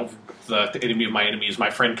enemy of my enemy is my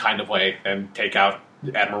friend kind of way and take out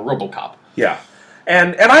Admiral RoboCop. Yeah.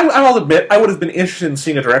 And I'll admit, I would have been interested in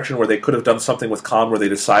seeing a direction where they could have done something with Khan where they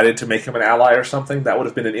decided to make him an ally or something. That would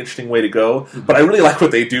have been an interesting way to go. Mm-hmm. But I really like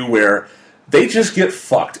what they do where they just get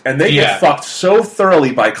fucked. And they get fucked so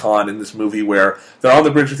thoroughly by Khan in this movie where they're on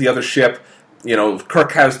the bridge with the other ship.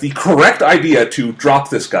 Kirk has the correct idea to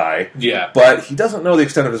drop this guy. Yeah. But he doesn't know the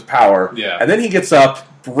extent of his power. Yeah. And then he gets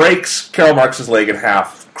up, breaks Karl Marx's leg in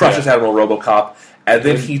half, crushes Admiral RoboCop. And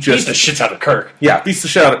then he just... beats the shit out of Kirk. Yeah, beats the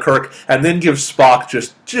shit out of Kirk, and then gives Spock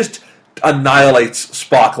just annihilates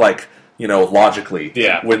Spock, logically.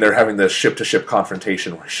 Yeah. When they're having the ship-to-ship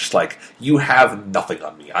confrontation, where it's just like, you have nothing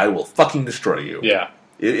on me. I will fucking destroy you. Yeah.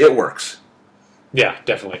 It works. Yeah,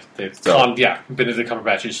 definitely. Benedict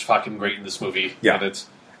Cumberbatch is fucking great in this movie. Yeah.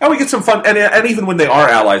 And we get some fun... And even when they are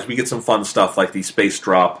allies, we get some fun stuff, like the space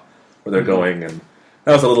drop, where they're going, and...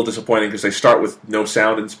 That was a little disappointing because they start with no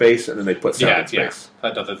sound in space and then they put sound in space.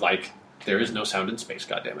 Yeah, there is no sound in space.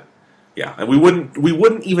 Goddammit. Yeah, and we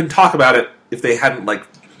wouldn't even talk about it if they hadn't made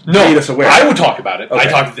us aware. I would talk about it. Okay. I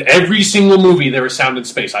talk every single movie there is sound in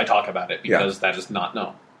space. I talk about it because that is not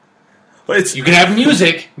known. But you can have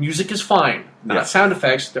music. Music is fine. Not sound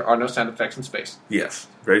effects. There are no sound effects in space. Yes,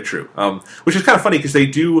 very true. Which is kind of funny because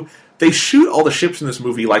they shoot all the ships in this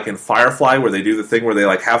movie like in Firefly, where they do the thing where they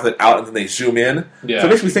have it out and then they zoom in. Yeah. So it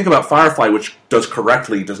makes me think about Firefly, which does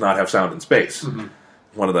not have sound in space. Mm-hmm.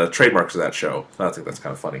 One of the trademarks of that show. I think that's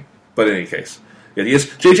kind of funny. But in any case,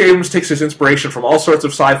 J.J. Abrams takes his inspiration from all sorts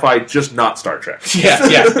of sci-fi, just not Star Trek.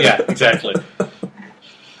 Yeah, exactly.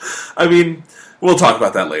 I mean, we'll talk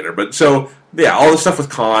about that later. But all this stuff with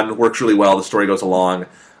Khan works really well. The story goes along.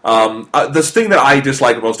 The thing that I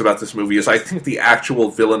dislike most about this movie is I think the actual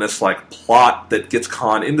villainous plot that gets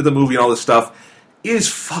Khan into the movie and all this stuff is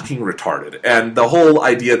fucking retarded. And the whole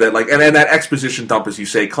idea that and that exposition dump, as you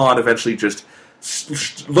say, Khan eventually just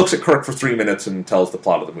looks at Kirk for 3 minutes and tells the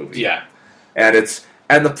plot of the movie. Yeah, and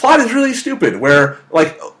the plot is really stupid. Where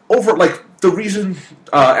the reason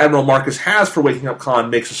Admiral Marcus has for waking up Khan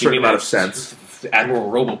makes a certain amount of sense. Admiral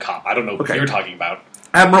RoboCop. I don't know what you're talking about.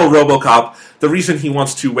 Admiral RoboCop, the reason he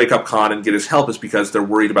wants to wake up Khan and get his help is because they're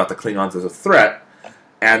worried about the Klingons as a threat,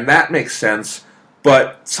 and that makes sense,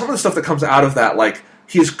 but some of the stuff that comes out of that,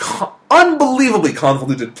 his unbelievably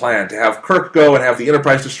convoluted plan to have Kirk go and have the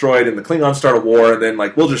Enterprise destroyed and the Klingons start a war, and then,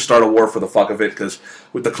 we'll just start a war for the fuck of it, because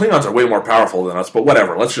the Klingons are way more powerful than us, but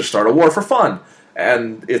whatever, let's just start a war for fun.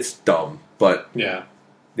 And it's dumb, but... Yeah.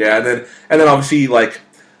 Yeah, and then obviously,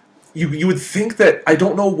 You would think that, I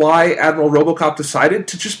don't know why Admiral RoboCop decided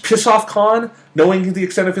to just piss off Khan, knowing the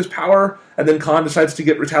extent of his power, and then Khan decides to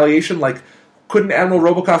get retaliation. Couldn't Admiral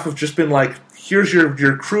RoboCop have just been here's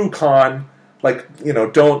your crew, Khan,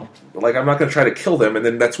 don't, I'm not going to try to kill them, and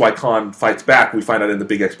then that's why Khan fights back. We find out in the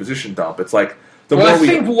big exposition dump. It's I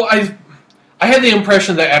had the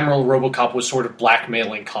impression that Admiral RoboCop was sort of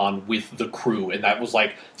blackmailing Khan with the crew, and that was,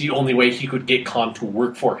 the only way he could get Khan to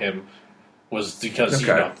work for him. Was because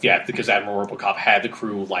because Admiral RoboCop had the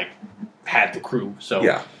crew,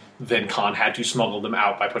 so then Khan had to smuggle them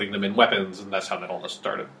out by putting them in weapons, and that's how that all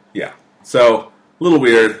started. Yeah, so a little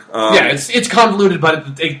weird. It's convoluted,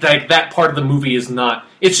 but that part of the movie is not.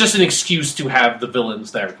 It's just an excuse to have the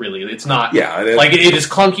villains there. Really, it's not. Yeah, it is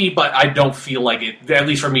clunky, but I don't feel like it. At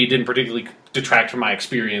least for me, it didn't particularly detract from my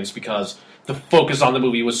experience because the focus on the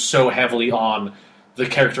movie was so heavily on the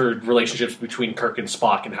character relationships between Kirk and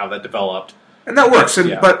Spock and how that developed. And that works.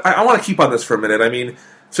 But I want to keep on this for a minute. I mean,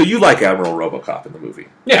 so you like Admiral RoboCop in the movie?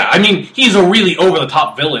 Yeah, I mean, he's a really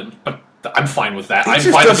over-the-top villain, but I'm fine with that. I'm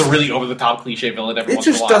fine with a really over-the-top cliche villain every once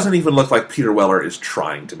in a while. It just doesn't even look like Peter Weller is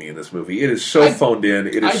trying to me in this movie. It is so phoned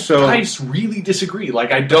in. I really disagree.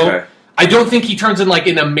 Like, I don't think he turns in, like,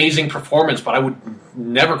 an amazing performance, but I would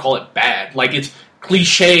never call it bad. Like, it's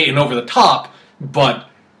cliche and over-the-top, but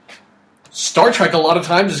Star Trek a lot of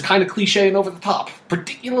times is kind of cliche and over-the-top.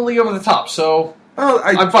 Particularly over-the-top, so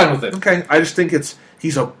I'm fine with it. Okay, I just think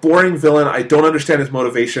he's a boring villain. I don't understand his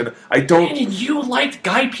motivation. And you liked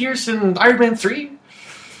Guy Pearce in Iron Man 3?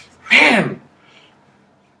 Man!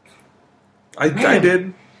 I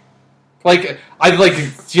did. I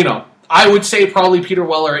would say probably Peter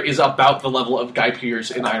Weller is about the level of Guy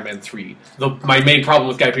Pearce in Iron Man 3. My main problem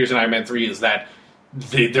with Guy Pearce in Iron Man 3 is that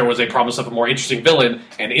there was a promise of a more interesting villain,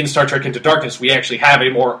 and in Star Trek Into Darkness, we actually have a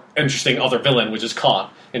more interesting other villain, which is Khan.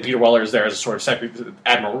 And Peter Weller is there as a sort of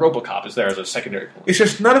Admiral RoboCop is there as a secondary villain. It's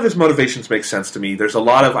just none of his motivations make sense to me. There's a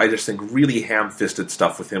lot of, I just think, really ham-fisted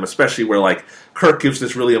stuff with him, especially where, like, Kirk gives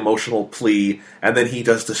this really emotional plea, and then he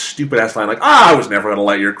does this stupid-ass line like, I was never going to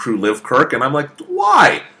let your crew live, Kirk. And I'm like,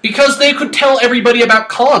 why? Because they could tell everybody about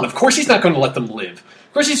Khan. Of course he's not going to let them live.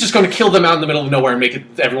 Of course he's just going to kill them out in the middle of nowhere and make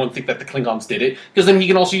everyone think that the Klingons did it, because then he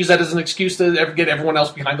can also use that as an excuse to get everyone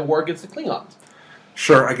else behind the war against the Klingons.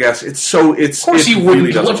 Sure, I guess. Of course he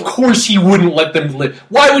wouldn't. Of course he wouldn't let them live.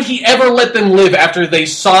 Why would he ever let them live after they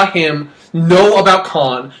saw him know about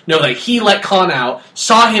Khan, know that he let Khan out,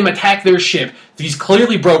 saw him attack their ship? He's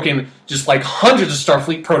clearly broken just like hundreds of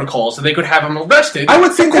Starfleet protocols, so they could have him arrested. I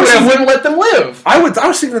would think he wouldn't let them live. I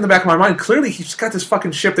was thinking in the back of my mind, clearly he's got this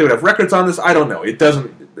fucking ship, they would have records on this, I don't know. It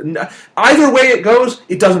doesn't... Either way it goes,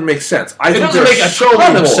 it doesn't make sense. It doesn't make a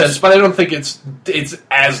ton of sense, but I don't think it's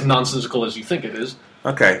as nonsensical as you think it is.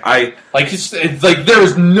 Okay, there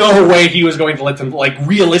is no way he was going to let them, like,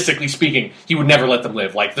 realistically speaking, he would never let them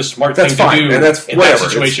live. Like, the smart thing to do in that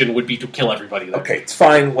situation would be to kill everybody there. Okay, it's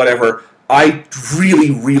fine, whatever. I really,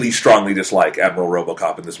 really strongly dislike Admiral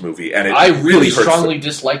RoboCop in this movie, and I really strongly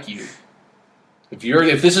dislike you.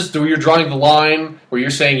 If this is where you're drawing the line, where you're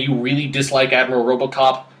saying you really dislike Admiral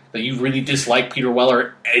RoboCop, that you really dislike Peter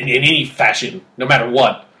Weller in any fashion, no matter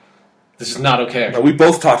what, this is not okay. Now, we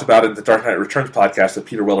both talked about in the Dark Knight Returns podcast that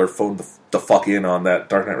Peter Weller phoned the fuck in on that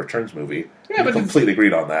Dark Knight Returns movie. Yeah, we completely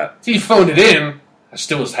agreed on that. He phoned it in. I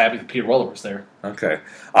still was happy that Peter Weller was there. Okay.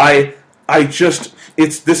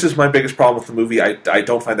 This is my biggest problem with the movie. I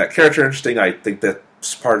don't find that character interesting. I think that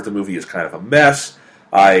part of the movie is kind of a mess.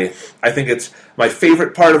 I think it's my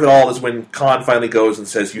favorite part of it all is when Khan finally goes and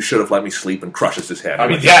says, "You should have let me sleep," and crushes his head. I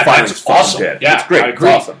mean, that's awesome. Dead. Yeah, it's great. I agree.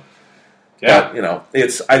 It's awesome. Yeah, but,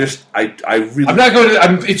 I really. I'm not going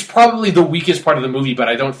to. It's probably the weakest part of the movie, but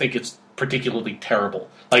I don't think it's particularly terrible.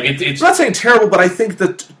 Like it's. I'm not saying terrible, but I think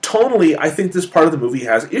that tonally, I think this part of the movie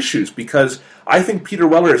has issues because I think Peter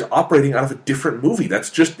Weller is operating out of a different movie.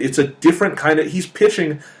 It's a different kind of. He's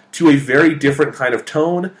pitching to a very different kind of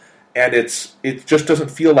tone. And it just doesn't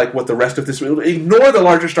feel like what the rest of this... Ignore the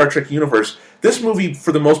larger Star Trek universe. This movie,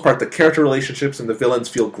 for the most part, the character relationships and the villains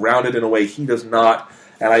feel grounded in a way he does not.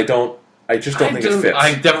 And I just don't think it fits.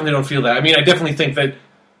 I definitely don't feel that. I mean, I definitely think that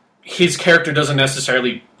his character doesn't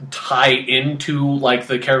necessarily tie into, like,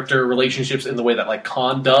 the character relationships in the way that, like,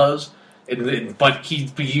 Khan does. But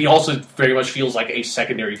he also very much feels like a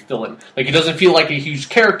secondary villain. Like, he doesn't feel like a huge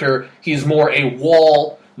character. He's more a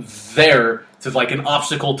wall there to like an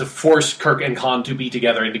obstacle to force Kirk and Khan to be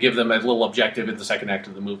together and to give them a little objective in the second act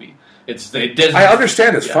of the movie. I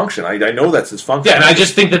understand its function. I know that's its function. Yeah, and I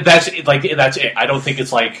just think that's it. I don't think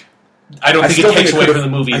it's like I don't think it takes away from the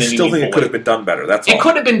movie. I still think it could have been done better. That's all. It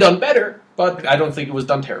could have been done better, but I don't think it was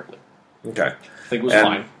done terribly. Okay, I think it was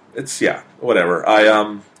fine. It's whatever.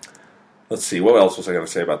 Let's see. What else was I going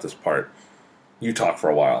to say about this part? You talk for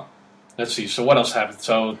a while. Let's see. So what else happened?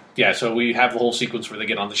 So we have the whole sequence where they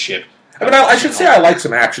get on the ship. I mean, I should say I like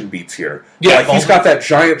some action beats here. Yeah, like he's got that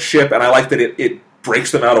giant ship, and I like that it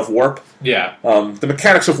breaks them out of warp. Yeah. The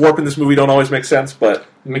mechanics of warp in this movie don't always make sense, but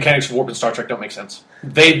the mechanics of warp in Star Trek don't make sense.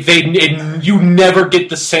 You never get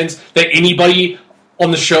the sense that anybody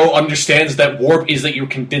on the show understands that warp is that you're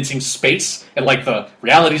condensing space and like the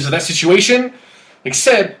realities of that situation.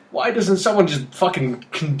 Except, why doesn't someone just fucking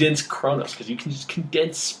condense Kronos? Because you can just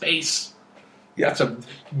condense space. Yeah.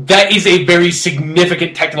 That is a very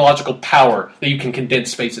significant technological power that you can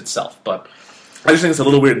condense space itself. But I just think it's a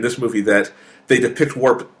little weird in this movie that they depict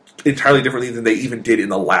warp entirely differently than they even did in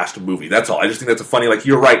the last movie. That's all. I just think that's a funny, like,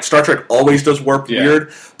 you're right, Star Trek always does warp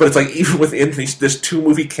weird, but it's like, even within this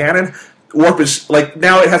two-movie canon, warp is, like,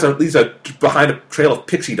 now it has at least a behind a trail of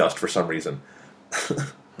pixie dust for some reason.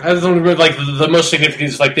 I don't know, like, the most significant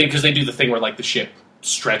is, like, because they do the thing where, like, the ship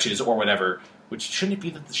stretches or whatever, which shouldn't it be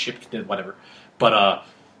that the ship did whatever, but,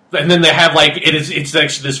 and then they have, like, it's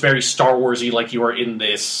actually this very Star Wars-y, like, you are in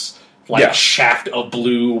this, like, shaft of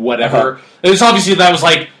blue, whatever. It's obviously that was,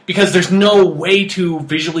 like, because there's no way to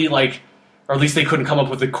visually, like, or at least they couldn't come up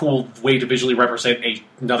with a cool way to visually represent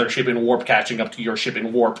another ship in warp catching up to your ship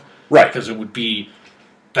in warp. Right. Because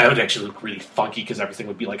that would actually look really funky because everything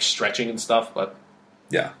would be, like, stretching and stuff, but...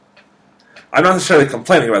 Yeah. I'm not necessarily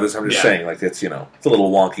complaining about this, I'm just saying, like, it's, it's a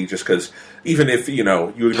little wonky just because even if, you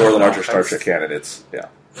ignore the larger Star Trek canon, it's,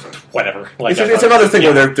 whatever. Like, it's another thing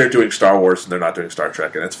where they're doing Star Wars and they're not doing Star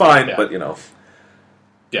Trek, and it's fine, but,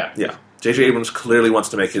 Yeah. Yeah. J.J. Abrams clearly wants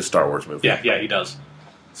to make his Star Wars movie. Yeah, he does.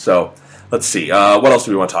 So, let's see. What else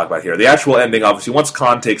do we want to talk about here? The actual ending, obviously, once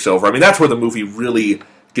Khan takes over, I mean, that's where the movie really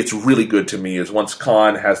gets really good to me, is once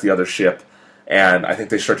Khan has the other ship, and I think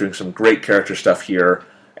they start doing some great character stuff here,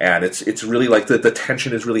 and it's really, like, the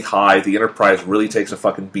tension is really high, the Enterprise really takes a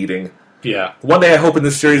fucking beating. Yeah. One day I hope in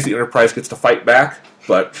this series the Enterprise gets to fight back,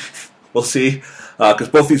 but we'll see, because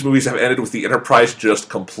both these movies have ended with the Enterprise just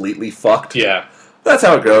completely fucked. Yeah. That's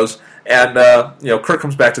how it goes. And, Kirk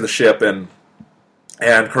comes back to the ship, and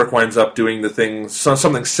Kirk winds up doing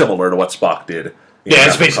something similar to what Spock did. Yeah,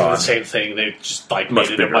 it's basically the same thing. They just, like,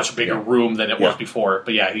 made it a much bigger room than it was before.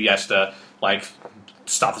 But yeah, he has to, like,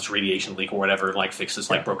 stop this radiation leak or whatever, like, fix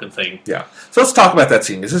this, like, broken thing. Yeah. So let's talk about that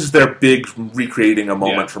scene, because this is their big recreating a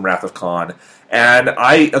moment from Wrath of Khan. And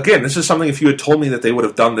this is something, if you had told me that they would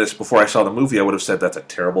have done this before I saw the movie, I would have said that's a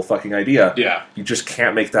terrible fucking idea. Yeah. You just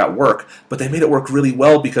can't make that work. But they made it work really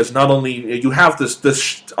well, because not only you have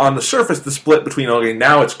this on the surface, the split between, okay,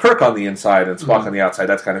 now it's Kirk on the inside and Spock on the outside,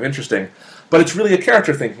 that's kind of interesting. But it's really a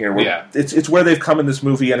character thing here. Where it's where they've come in this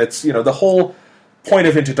movie, and it's, the whole point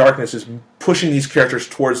of Into Darkness is pushing these characters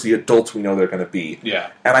towards the adults we know they're going to be.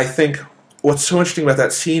 Yeah. And I think what's so interesting about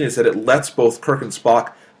that scene is that it lets both Kirk and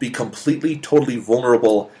Spock be completely, totally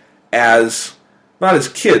vulnerable as, not as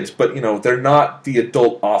kids, but, they're not the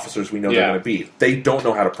adult officers we know they're going to be. They don't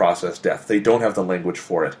know how to process death. They don't have the language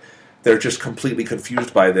for it. They're just completely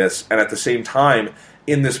confused by this. And at the same time,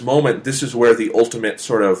 in this moment, this is where the ultimate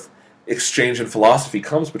sort of exchange in philosophy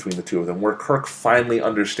comes between the two of them, where Kirk finally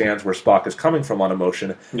understands where Spock is coming from on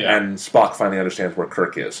emotion, and Spock finally understands where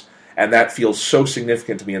Kirk is. And that feels so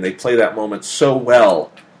significant to me, and they play that moment so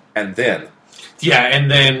well, and then... Yeah, and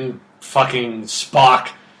then fucking Spock,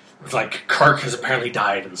 like, Kirk has apparently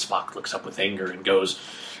died, and Spock looks up with anger and goes,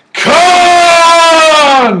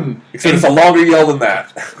 Khan! Except it's a longer yell than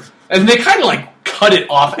that. And they kind of, like, cut it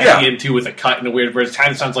off at the end, too, with a cut in a weird where it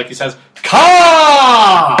kind of sounds like he says,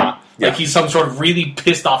 Khan! Like he's some sort of really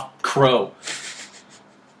pissed off crow.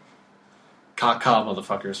 Caw,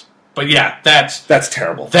 motherfuckers. But yeah, that's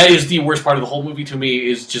terrible. That is the worst part of the whole movie to me,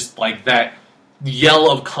 is just, like, that yell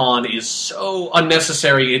of Khan is so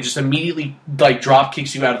unnecessary. It just immediately, like, drop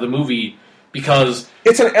kicks you out of the movie, because...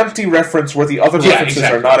 It's an empty reference where the other references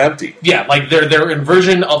are not empty. Yeah, like, their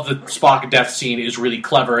inversion of the Spock death scene is really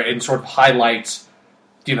clever and sort of highlights,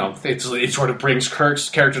 it sort of brings Kirk's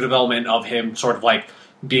character development of him sort of, like,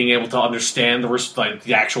 being able to understand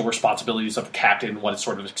the actual responsibilities of a captain, what is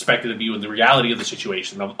sort of expected of you, and the reality of the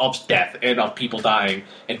situation of death and of people dying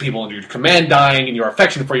and people under your command dying and your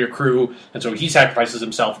affection for your crew, and so he sacrifices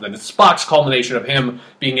himself, and then it's Spock's culmination of him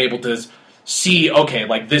being able to see, okay,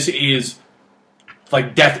 like, this is,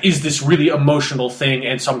 like, death is this really emotional thing,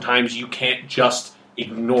 and sometimes you can't just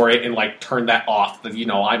ignore it and, like, turn that off, that,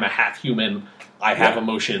 I'm a half human, I have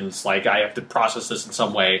emotions, like, I have to process this in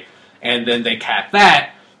some way. And then they cap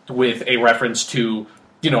that with a reference to,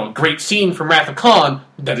 a great scene from Wrath of Khan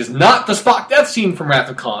that is not the Spock death scene from Wrath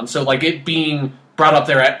of Khan. So, like, it being brought up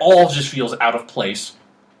there at all just feels out of place.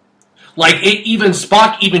 Like,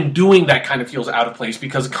 Spock even doing that kind of feels out of place,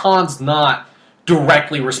 because Khan's not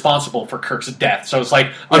directly responsible for Kirk's death. So it's,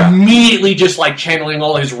 like, immediately just, like, channeling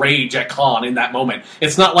all his rage at Khan in that moment.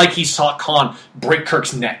 It's not like he saw Khan break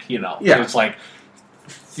Kirk's neck, Yeah. It's like...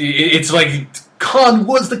 Khan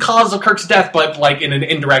was the cause of Kirk's death, but, like, in an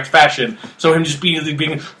indirect fashion. So him just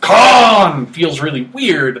being Khan feels really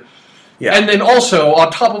weird. Yeah. And then also,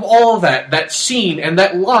 on top of all of that, that scene and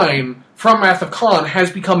that line from Wrath of Khan has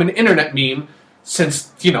become an internet meme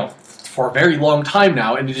since, for a very long time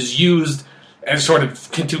now, and it is used as sort of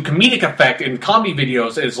to comedic effect in comedy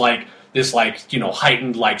videos as, like, this, like,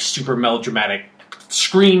 heightened, like, super melodramatic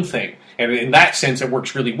scream thing. And in that sense, it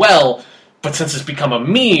works really well. But since it's become a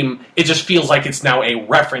meme, it just feels like it's now a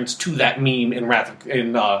reference to that meme in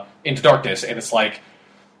Into Darkness, and it's like,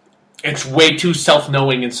 it's way too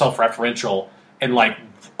self-knowing and self-referential, and, like,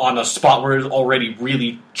 on a spot where it's already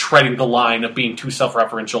really treading the line of being too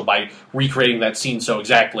self-referential by recreating that scene so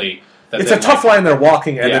exactly. It's a tough line they're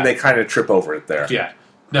walking, and then they kind of trip over it there. Yeah.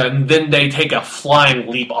 And then they take a flying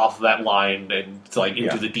leap off of that line and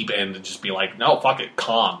into the deep end and just be like, no, fuck it,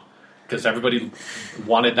 calm. Because everybody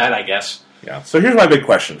wanted that, I guess. Yeah. So here's my big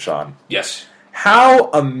question, Sean. Yes. How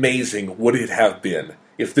amazing would it have been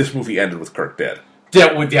if this movie ended with Kirk dead?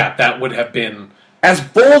 That would have been as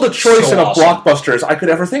bold a choice so in a awesome. blockbuster as I could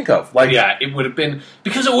ever think of. It would have been,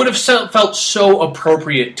 because it would have felt so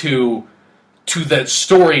appropriate to that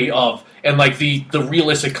story of, and the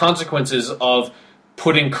realistic consequences of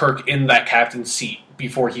putting Kirk in that captain's seat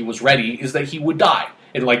before he was ready is that he would die.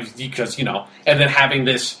 And because, and then having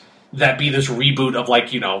that be this reboot of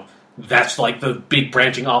that's the big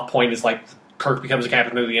branching off point is Kirk becomes a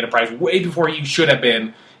captain of the Enterprise way before he should have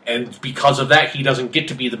been, and because of that he doesn't get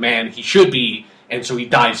to be the man he should be, and so he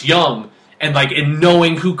dies young. And in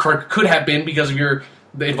knowing who Kirk could have been because of your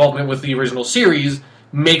involvement with the original series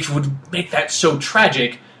would make that so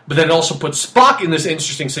tragic. But then it also puts Spock in this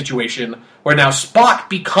interesting situation where now Spock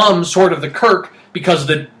becomes sort of the Kirk because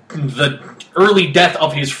the early death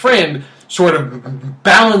of his friend sort of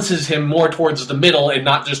balances him more towards the middle and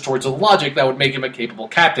not just towards the logic that would make him a capable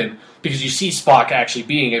captain, because you see Spock actually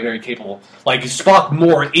being a very capable... Spock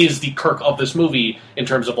more is the Kirk of this movie in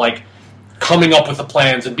terms of, coming up with the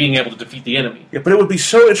plans and being able to defeat the enemy. Yeah, but it would be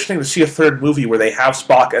so interesting to see a third movie where they have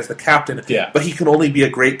Spock as the captain, but he can only be a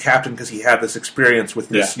great captain because he had this experience with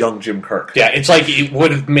this young Jim Kirk. Yeah, it's it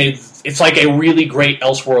would have made... It's a really great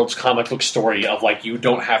Elseworlds comic book story of, you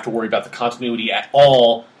don't have to worry about the continuity at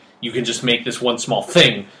all. You can just make this one small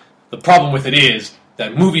thing. The problem with it is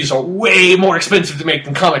that movies are way more expensive to make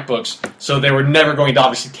than comic books, so they were never going to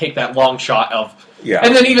obviously take that long shot of... Yeah.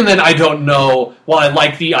 And then even then, I don't know. While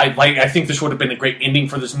I think this would have been a great ending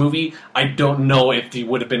for this movie, I don't know if they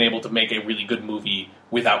would have been able to make a really good movie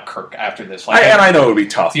without Kirk after this. I know it would be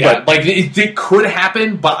tough. Yeah, but it could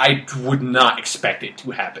happen, but I would not expect it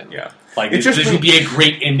to happen. Yeah, this would be a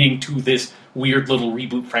great ending to this weird little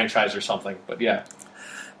reboot franchise or something. But yeah.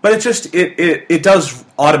 But it does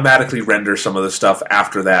automatically render some of the stuff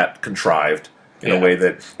after that contrived in a way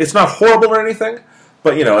that it's not horrible or anything.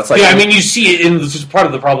 But, it's you see it in... This is part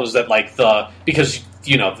of the problem is that, because,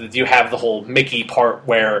 you have the whole Mickey part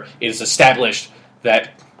where it is established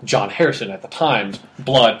that John Harrison, at the time,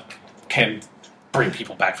 blood can bring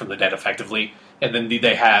people back from the dead effectively. And then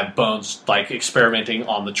they have Bones, experimenting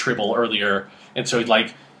on the Tribble earlier. And so,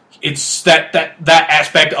 it's that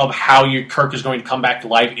aspect of how your Kirk is going to come back to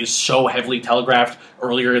life is so heavily telegraphed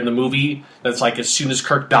earlier in the movie that it's as soon as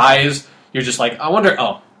Kirk dies, you're just I wonder...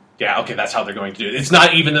 Oh, yeah, okay, that's how they're going to do it. It's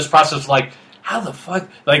not even this process how the fuck...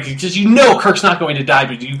 because Kirk's not going to die,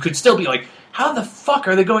 but you could still be how the fuck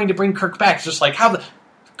are they going to bring Kirk back? It's just how the...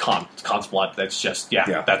 Khan's blood, that's just...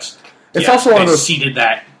 that's... It's also one of those... seeded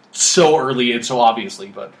that so early and so obviously,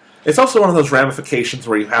 but... It's also one of those ramifications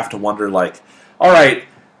where you have to wonder, all right,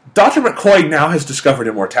 Dr. McCoy now has discovered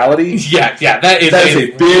immortality. Yeah, that is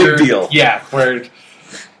a big deal. Yeah, where...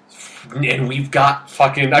 And we've got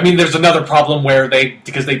fucking... there's another problem where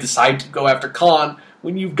because they decide to go after Khan,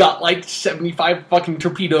 when you've got 75 fucking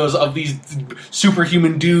torpedoes of these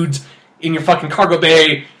superhuman dudes in your fucking cargo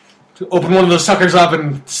bay, to open one of those suckers up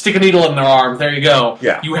and stick a needle in their arm. There you go.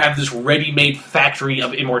 Yeah. You have this ready-made factory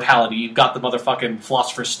of immortality. You've got the motherfucking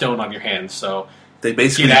Philosopher's Stone on your hands, so... They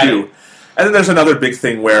basically do. And then there's another big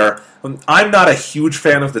thing where I'm not a huge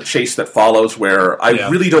fan of the chase that follows, where I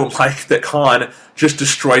really don't like that Khan just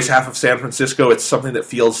destroys half of San Francisco. It's something that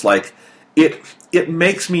feels like it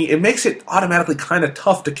makes it automatically kind of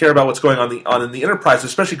tough to care about what's going on in the Enterprise,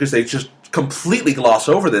 especially because they just completely gloss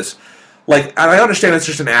over this. And I understand it's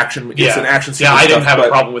just an action. It's an action scene. Yeah, I didn't have a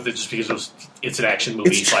problem with it just because it's an action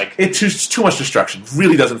movie. It's just too much destruction.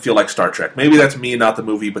 Really doesn't feel like Star Trek. Maybe that's me, not the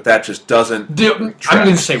movie, but that just doesn't. I'm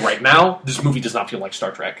going to say right now, this movie does not feel like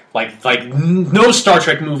Star Trek. No Star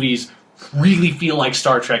Trek movies really feel like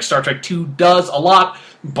Star Trek. Star Trek 2 does a lot,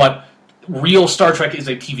 but real Star Trek is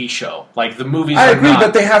a TV show. The movies. I agree,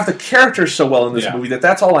 but they have the characters so well in this movie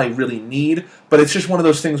that's all I really need. But it's just one of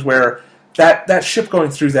those things where. That ship going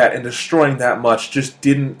through that and destroying that much just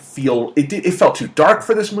didn't feel... It felt too dark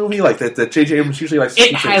for this movie, that J.J. Abrams usually likes to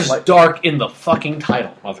keep it has dark in the fucking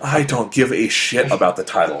title, motherfucker. I don't give a shit about the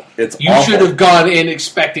title. It's You awful. should have gone in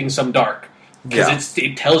expecting some dark. Because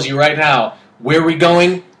it tells you right now, where are we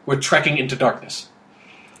going? We're trekking into darkness.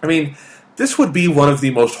 This would be one of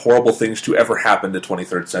the most horrible things to ever happen to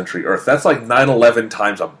 23rd century Earth. That's 9/11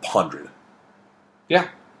 times 100. Yeah.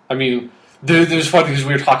 There's funny because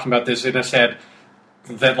we were talking about this, and I said,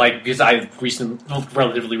 that because I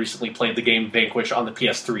relatively recently played the game Vanquish on the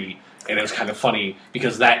PS3, and it was kind of funny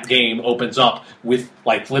because that game opens up with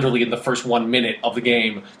literally in the first 1 minute of the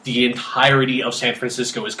game, the entirety of San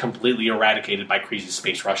Francisco is completely eradicated by crazy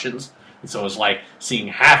space Russians. And so it was like seeing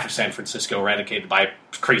half of San Francisco eradicated by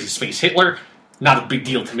crazy space Hitler. Not a big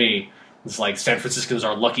deal to me. It's like San Franciscans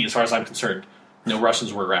are lucky as far as I'm concerned. No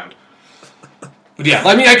Russians were around. But yeah,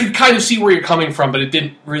 I mean, I could kind of see where you're coming from, but it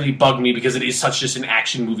didn't really bug me because it is such just an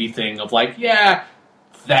action movie thing of yeah,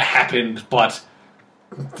 that happened, but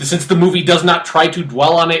since the movie does not try to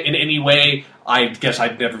dwell on it in any way, I guess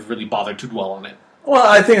I'd never really bothered to dwell on it. Well,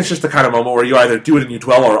 I think it's just the kind of moment where you either do it and you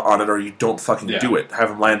dwell on it, or you don't fucking do it.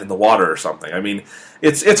 Have him land in the water or something. I mean,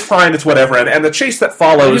 it's fine, it's whatever. And the chase that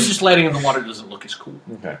follows... Just landing in the water doesn't look as cool.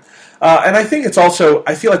 Okay. And I think it's also...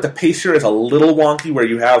 I feel like the pace here is a little wonky, where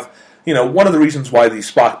you have... one of the reasons why the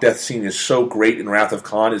Spock death scene is so great in Wrath of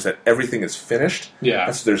Khan is that everything is finished.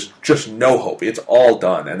 Yeah. There's just no hope. It's all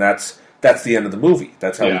done. And that's the end of the movie.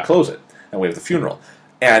 That's how we close it. And we have the funeral.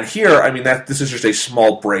 And here, I mean, this is just a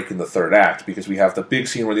small break in the third act, because we have the big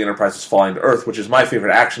scene where the Enterprise is falling to Earth, which is my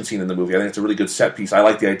favorite action scene in the movie. I think it's a really good set piece. I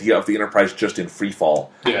like the idea of the Enterprise just in free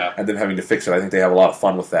fall, and then having to fix it. I think they have a lot of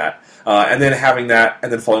fun with that. And then having that,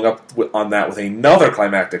 and then following up on that with another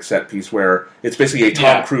climactic set piece where it's basically a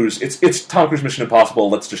Tom Cruise. It's Tom Cruise Mission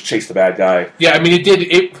Impossible. Let's just chase the bad guy. Yeah, I mean,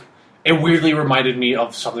 it weirdly reminded me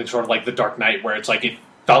of something sort of like The Dark Knight, where it's like it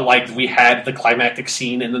felt like we had the climactic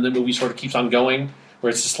scene, and then the movie sort of keeps on going, where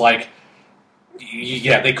it's just like.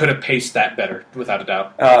 Yeah, they could have paced that better, without a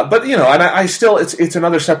doubt. But, and I still, it's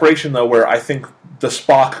another separation, though, where I think the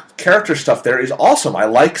Spock character stuff there is awesome. I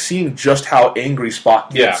like seeing just how angry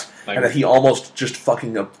Spock gets, and that he almost just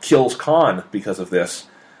fucking kills Khan because of this,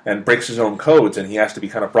 and breaks his own codes, and he has to be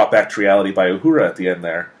kind of brought back to reality by Uhura at the end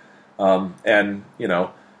there.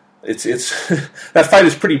 It's that fight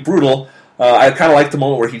is pretty brutal. I kind of like the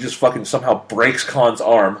moment where he just fucking somehow breaks Khan's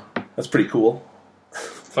arm. That's pretty cool.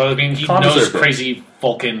 So, I mean, he knows crazy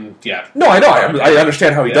Vulcan, No, I know. I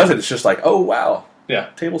understand how he does it. It's just like, oh, wow.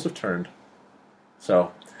 Yeah. Tables have turned.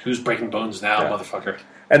 So. Who's breaking bones now, motherfucker?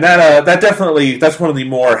 And that definitely, that's one of the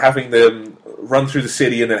more, having them run through the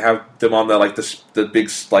city and then have them on the big, on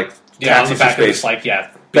the back of this,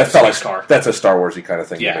 that felt like car. That's a Star Wars-y kind of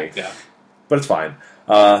thing to me. Yeah. But it's fine.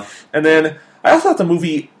 And then, I also thought the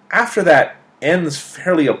movie, after that, ends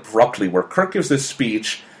fairly abruptly, where Kirk gives this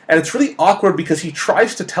speech. And it's really awkward because he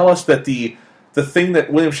tries to tell us that the thing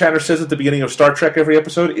that William Shatner says at the beginning of Star Trek every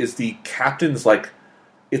episode is the captain's,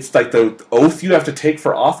 it's like the oath you have to take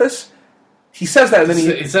for office. He says that, and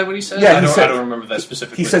then is that what he says? Yeah, I don't remember that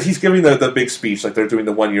specifically. He says he's giving the big speech, like they're doing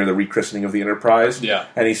the 1 year, the rechristening of the Enterprise. Yeah.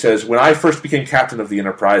 And he says, when I first became captain of the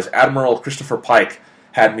Enterprise, Admiral Christopher Pike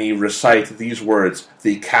had me recite these words,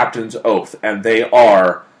 the captain's oath, and they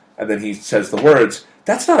are, and then he says the words...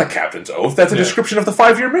 That's not a captain's oath. That's a description of the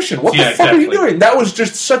 5-year mission. What the fuck are you doing? That was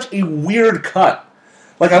just such a weird cut.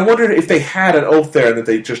 I wondered if they had an oath there and that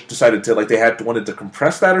they just decided to, they wanted to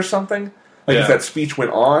compress that or something. If that speech went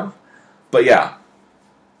on. But yeah,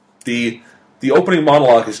 the opening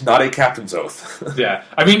monologue is not a captain's oath. Yeah.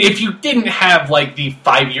 I mean, if you didn't have, the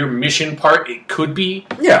 5-year mission part, it could be.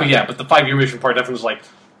 Yeah. But the 5-year mission part definitely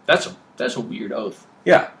was that's a weird oath.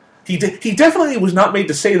 Yeah. He definitely was not made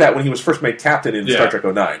to say that when he was first made captain in Star Trek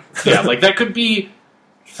 09. Yeah, that could be,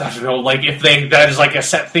 I don't know, if that is a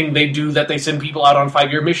set thing they do that they send people out on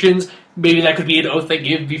 5-year missions, maybe that could be an oath they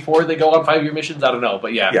give before they go on 5-year missions, I don't know,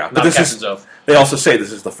 but not captain's oath. They also say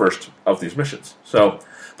this is the first of these missions, so...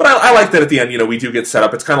 But I like that at the end, we do get set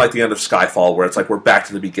up. It's kind of like the end of Skyfall, where it's we're back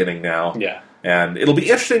to the beginning now. Yeah. And it'll be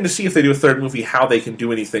interesting to see if they do a third movie, how they can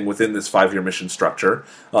do anything within this 5-year mission structure.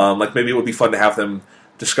 Maybe it would be fun to have them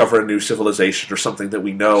discover a new civilization or something that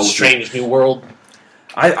we know. Strange new world.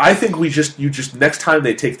 I think you just next time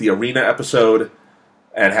they take the arena episode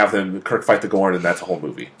and have them Kirk fight the Gorn, and that's a whole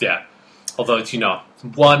movie. Yeah. Although it's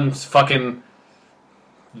one fucking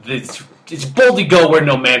it's boldly go where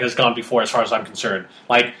no man has gone before, as far as I'm concerned.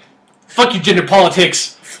 Fuck your gender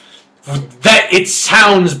politics. That it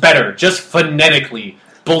sounds better, just phonetically.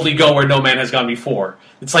 Boldly go where no man has gone before.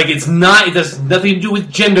 It's it's not. It has nothing to do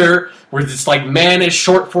with gender. Where it's man is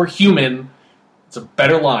short for human. It's a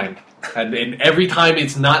better line, and every time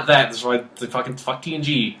it's not that. That's why the fuck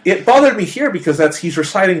TNG. It bothered me here because he's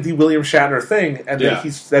reciting the William Shatner thing, and then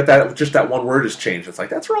that just that one word is changed. It's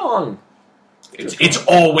that's wrong. It's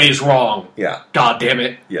always wrong. Yeah. God damn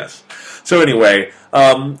it. Yes. So anyway,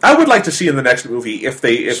 I would like to see in the next movie if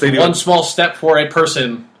they do one small step for a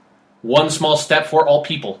person, one small step for all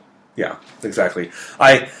people. Yeah, exactly.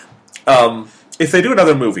 if they do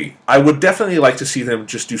another movie, I would definitely like to see them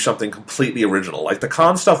just do something completely original. Like, the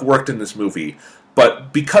Khan stuff worked in this movie,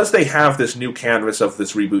 but because they have this new canvas of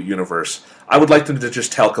this reboot universe, I would like them to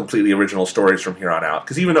just tell completely original stories from here on out.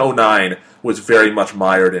 Because even '09 was very much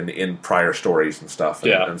mired in prior stories and stuff,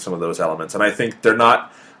 and some of those elements. And I think they're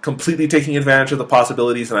not completely taking advantage of the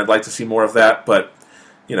possibilities, and I'd like to see more of that, but,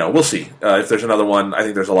 we'll see. If there's another one, I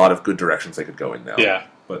think there's a lot of good directions they could go in now. Yeah.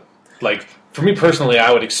 But for me personally,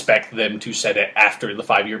 I would expect them to set it after the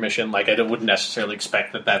 5-year mission. Like, I wouldn't necessarily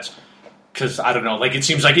expect that's... Because, I don't know, it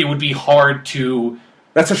seems like it would be hard to...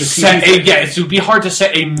 That's such a it would be hard to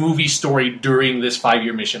set a movie story during this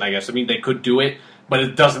 5-year mission, I guess. I mean, they could do it,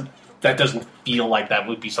 but that doesn't feel like that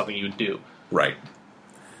would be something you would do. Right.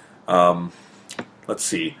 Let's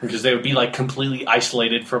see. Because they would be, completely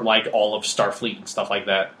isolated from, all of Starfleet and stuff like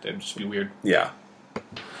that. It would just be weird. Yeah.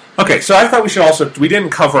 Okay, so I thought we should also... We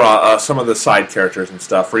didn't cover some of the side characters and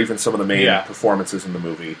stuff, or even some of the main performances in the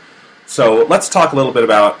movie. So let's talk a little bit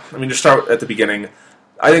about... just start at the beginning.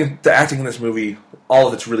 I think the acting in this movie, all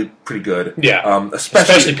of it's really pretty good. Yeah.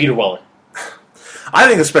 Especially Peter Weller. I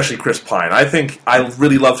think especially Chris Pine. I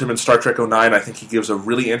really loved him in Star Trek '09. I think he gives a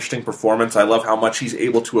really interesting performance. I love how much he's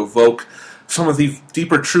able to evoke some of the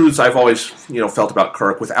deeper truths I've always, felt about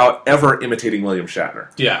Kirk without ever imitating William Shatner.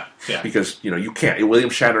 Yeah. Because, you can't. William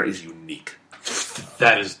Shatner is unique.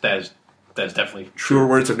 That is definitely... Truer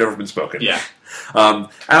words have never been spoken. Yeah. And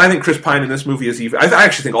I think Chris Pine in this movie is even... I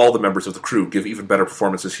actually think all the members of the crew give even better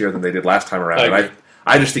performances here than they did last time around. And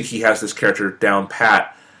I just think he has this character down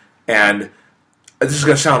pat. And this is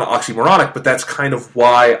going to sound oxymoronic, but that's kind of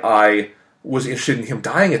why I was interested in him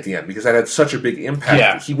dying at the end, because that had such a big impact.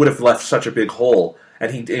 Yeah. He would have left such a big hole.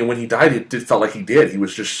 And when he died, it felt like he did. He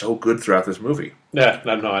was just so good throughout this movie. Yeah,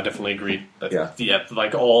 no, I definitely agree.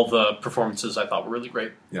 All the performances I thought were really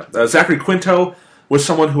great. Yeah, Zachary Quinto was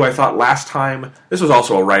someone who I thought last time... This was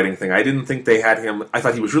also a writing thing. I didn't think they had him... I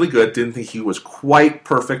thought he was really good. Didn't think he was quite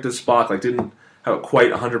perfect as Spock. Didn't have it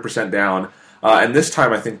quite 100% down. And this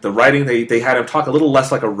time, I think the writing, they had him talk a little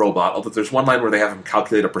less like a robot, although there's one line where they have him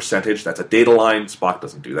calculate a percentage. That's a data line. Spock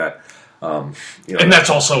doesn't do that. And that's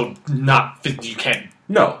also not... You can't...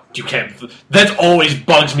 No. You can't... That always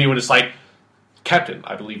bugs me when it's like, Captain,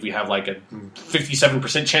 I believe we have a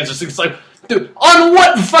 57% chance of... It's like, dude, on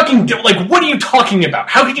what fucking... what are you talking about?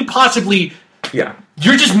 How could you possibly... Yeah.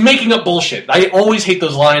 You're just making up bullshit. I always hate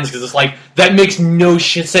those lines because it's that makes no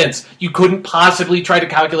shit sense. You couldn't possibly try to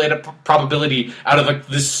calculate a probability out of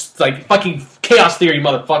this fucking chaos theory,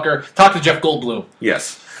 motherfucker. Talk to Jeff Goldblum.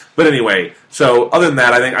 Yes. But anyway, so other than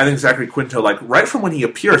that, I think Zachary Quinto, right from when he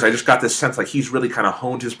appears, I just got this sense he's really kind of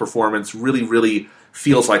honed his performance, really, really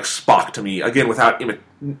feels like Spock to me. Again, without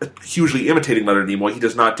hugely imitating Leonard Nimoy, he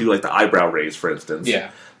does not do the eyebrow raise, for instance.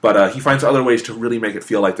 Yeah. But he finds other ways to really make it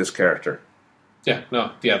feel like this character. Yeah,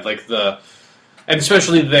 no, yeah, and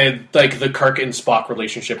especially the Kirk and Spock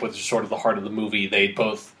relationship, which is sort of the heart of the movie. They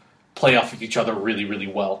both play off of each other really, really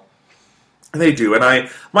well. They do, and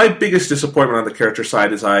my biggest disappointment on the character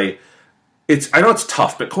side is I know it's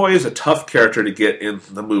tough. McCoy is a tough character to get in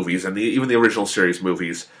the movies, and even the original series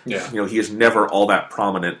movies. Yeah. He is never all that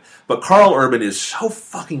prominent. But Karl Urban is so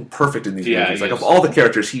fucking perfect in these movies. Of all the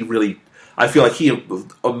characters, he really... I feel like he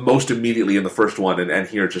most immediately in the first one, and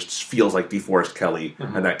here just feels like DeForest Kelley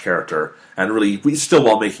and that character, and really still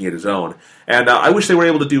while making it his own. And I wish they were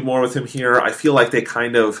able to do more with him here. I feel like they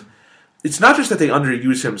kind of... It's not just that they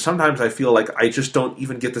underuse him. Sometimes I feel like I just don't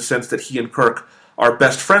even get the sense that he and Kirk are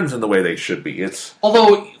best friends in the way they should be.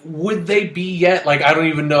 Although, would they be yet? I don't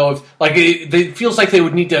even know if... it feels like they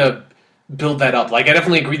would need to build that up. I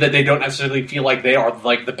definitely agree that they don't necessarily feel like they are,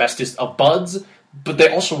 the bestest of buds, but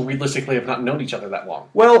they also realistically have not known each other that long.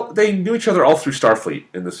 Well, they knew each other all through Starfleet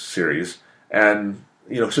in this series, and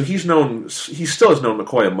so he still has known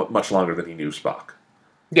McCoy much longer than he knew Spock.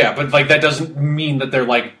 Yeah, but that doesn't mean that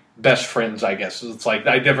they're best friends. I guess it's I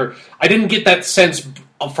didn't get that sense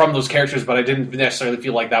from those characters, but I didn't necessarily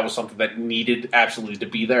feel like that was something that needed absolutely to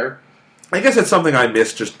be there. I guess it's something I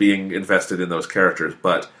missed just being invested in those characters,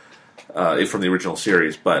 but from the original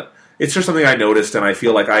series, but. It's just something I noticed, and I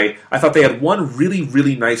feel like I thought they had one really,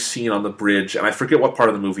 really nice scene on the bridge, and I forget what part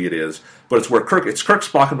of the movie it is, but it's where Kirk,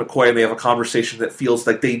 Spock, and McCoy, and they have a conversation that feels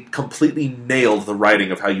like they completely nailed the writing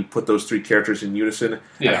of how you put those three characters in unison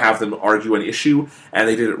and have them argue an issue, and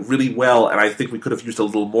they did it really well, and I think we could have used a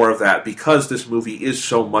little more of that because this movie is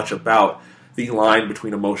so much about the line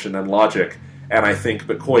between emotion and logic. And I think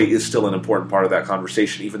McCoy is still an important part of that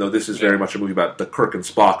conversation, even though this is very much a movie about the Kirk and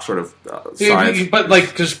Spock sort of sides. But,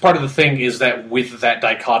 because part of the thing is that with that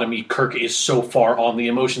dichotomy, Kirk is so far on the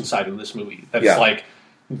emotion side in this movie. That it's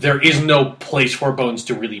there is no place for Bones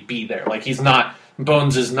to really be there. Like,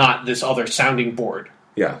 Bones is not this other sounding board.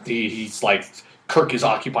 Yeah. He's like, Kirk is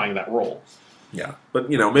occupying that role. Yeah. But,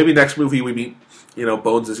 maybe next movie we meet,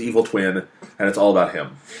 Bones' evil twin, and it's all about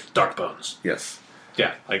him. Dark Bones. Yes.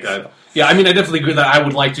 Yeah. I definitely agree that I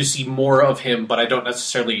would like to see more of him, but I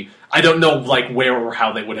don't know, like, where or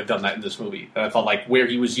how they would have done that in this movie. And I felt like where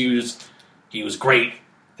he was used, he was great.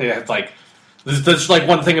 They had, like... There's like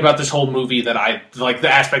one thing about this whole movie that I like.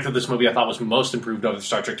 The aspect of this movie I thought was most improved over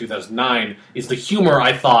Star Trek 2009 is the humor.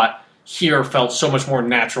 I thought here felt so much more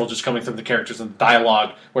natural, just coming from the characters and the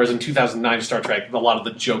dialogue. Whereas in 2009 Star Trek, a lot of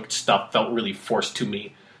the joked stuff felt really forced to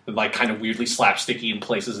me, and like kind of weirdly slapsticky in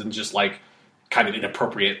places and just like kind of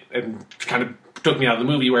inappropriate and kind of took me out of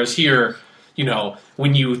the movie. Whereas here,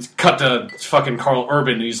 when you cut to fucking Carl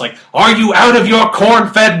Urban and he's like, "Are you out of your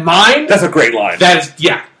corn-fed mind?" That's a great line. That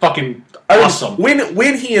is, fucking. Awesome.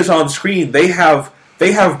 When he is on screen, they have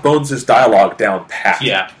Bones' dialogue down pat.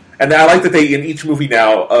 Yeah. And I like that they, in each movie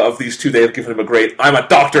now of these two, they have given him a great, "I'm a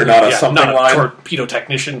doctor, not a something" not a line. Torpedo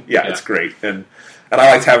technician. Yeah, it's great. And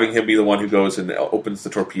I liked having him be the one who goes and opens the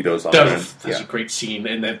torpedoes on them. That's a great scene.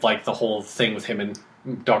 And then, like, the whole thing with him and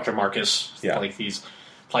Dr. Marcus. Yeah. Like, he's...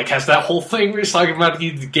 Like, has that whole thing where he's talking about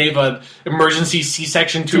he gave an emergency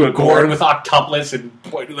C-section to a Gorn with octuplets, and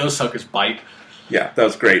boy, do those suckers bite. Yeah, that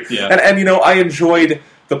was great. Yeah. And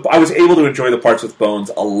I was able to enjoy the parts with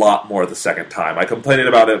Bones a lot more the second time. I complained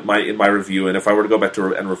about it in my review, and if I were to go back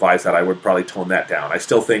and revise that, I would probably tone that down. I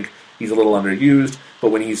still think he's a little underused,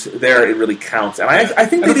 but when he's there, it really counts. And I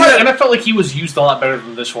think and I felt like he was used a lot better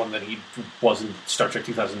than this one than he was in Star Trek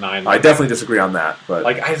 2009. I definitely disagree on that. But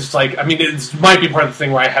it might be part of the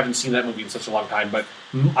thing where I haven't seen that movie in such a long time, but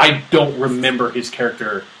I don't remember his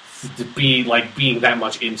character to be like being that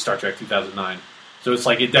much in Star Trek 2009. So it's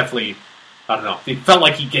like it definitely, I don't know. It felt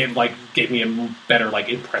like he gave me a better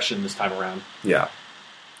impression this time around. Yeah.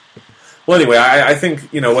 Well, anyway, I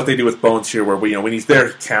think what they do with Bones here, where when he's there,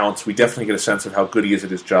 it counts. We definitely get a sense of how good he is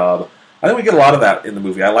at his job. I think we get a lot of that in the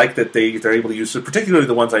movie. I like that they're able to use, particularly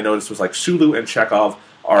the ones I noticed was like Sulu and Chekhov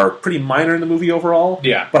are pretty minor in the movie overall.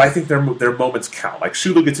 Yeah. But I think their moments count. Like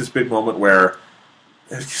Sulu gets his big moment where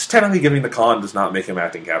he's technically giving the con does not make him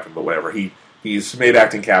acting captain, but whatever. He's made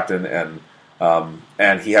acting captain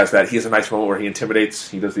and he has a nice moment where he intimidates.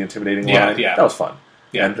 He does the intimidating line. Yeah. That was fun.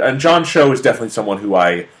 Yeah. And John Cho is definitely someone who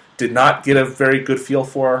I did not get a very good feel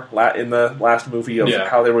for in the last movie of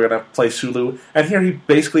how they were going to play Sulu. And here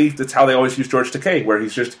that's how they always use George Takei, where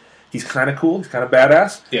he's kind of cool, he's kind of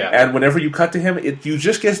badass. Yeah. And whenever you cut to him, you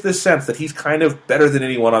just get this sense that he's kind of better than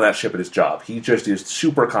anyone on that ship at his job. He just is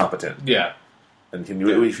super competent. Yeah. And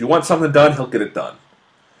if you want something done, he'll get it done.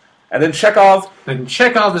 And then Chekhov. And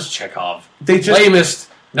Chekhov is Chekhov. They just lamest,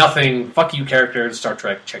 nothing, fuck you character in Star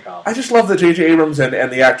Trek, Chekhov. I just love that J.J. Abrams and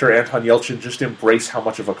the actor Anton Yelchin just embrace how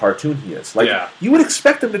much of a cartoon he is. You would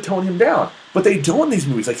expect them to tone him down, but they don't in these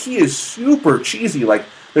movies. Like, he is super cheesy. Like,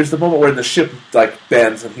 there's the moment where the ship,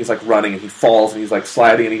 bends and he's, running and he falls and he's,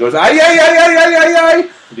 sliding and he goes, ay, ay, ay, ay, ay, ay,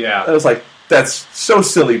 ay. Yeah. I was like, that's so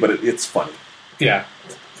silly, but it's funny. Yeah.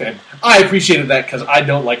 And I appreciated that because I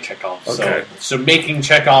don't like Chekhov. Okay. So making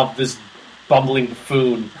Chekhov this bumbling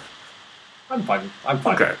buffoon, I'm fine.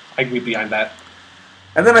 Okay. I can be behind that.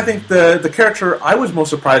 And then I think the character I was most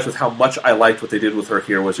surprised with how much I liked what they did with her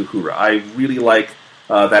here was Uhura. I really like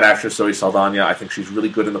that actress Zoe Saldana. I think she's really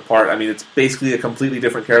good in the part. I mean, it's basically a completely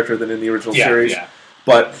different character than in the original series. Yeah.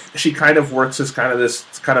 But she kind of works as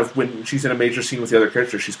when she's in a major scene with the other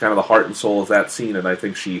characters, she's kind of the heart and soul of that scene, and I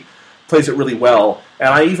think she plays it really well. And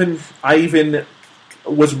I even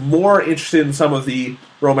was more interested in some of the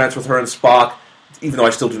romance with her and Spock, even though I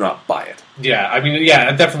still do not buy it. Yeah, I mean,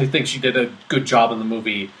 I definitely think she did a good job in the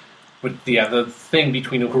movie. But the thing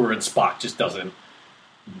between Uhura and Spock just doesn't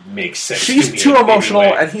make sense. She's too emotional,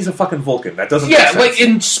 and he's a fucking Vulcan. That doesn't make sense.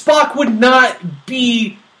 And Spock would not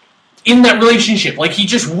be in that relationship. He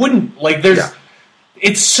just wouldn't.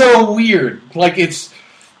 It's so weird. It's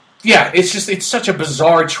such a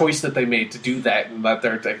bizarre choice that they made to do that, and that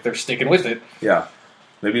they're sticking with it. Yeah.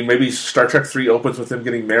 Maybe Star Trek 3 opens with them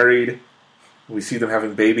getting married. We see them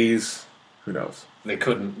having babies. Who knows? They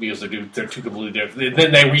couldn't because they're two completely different.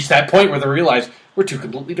 Then they reach that point where they realize we're two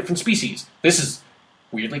completely different species. This is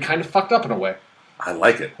weirdly kind of fucked up in a way. I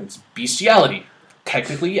like it. It's bestiality.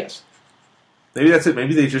 Technically, yes. Maybe that's it.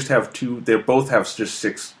 Maybe they just have they both have just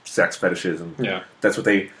 6 sex fetishes, and that's why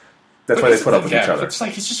they put up with each other. It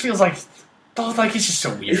just feels like Oh, like, it's just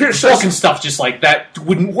so weird. Spock and stuff just like that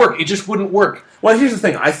wouldn't work. It just wouldn't work. Well, here's the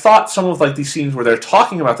thing. I thought some of like these scenes where they're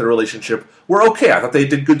talking about their relationship were okay. I thought they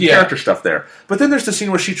did good character stuff there. But then there's the scene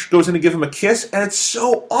where she goes in to give him a kiss, and it's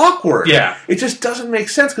so awkward. Yeah. It just doesn't make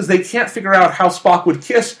sense because they can't figure out how Spock would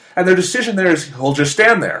kiss, and their decision there is he'll just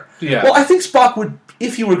stand there. Yeah. Well, I think Spock would,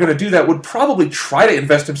 if he were going to do that, would probably try to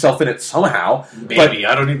invest himself in it somehow. Maybe.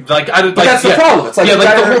 I don't even... But that's the problem. It's like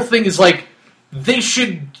the whole thing is like, they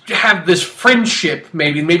should have this friendship,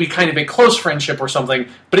 maybe kind of a close friendship or something,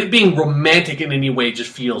 but it being romantic in any way just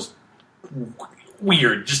feels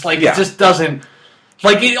weird. Just like, it just doesn't...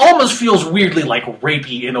 Like, it almost feels weirdly, like,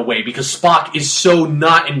 rapey in a way, because Spock is so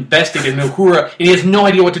not invested in Uhura, and he has no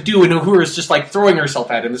idea what to do, and Uhura is just, like, throwing herself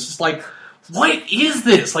at him. It's just like, what is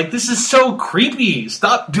this? Like, this is so creepy.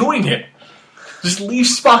 Stop doing it. Just leave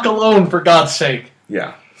Spock alone, for God's sake.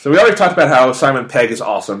 Yeah. So we already talked about how Simon Pegg is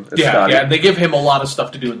awesome as Scotty. Yeah, they give him a lot of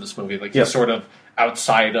stuff to do in this movie. Like, he's sort of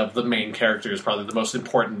outside of the main character, is probably the most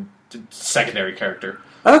important secondary character.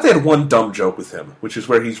 I thought they had one dumb joke with him, which is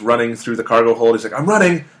where he's running through the cargo hold. He's like, I'm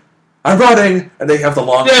running, and they have the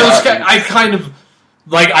long shot. I kind of,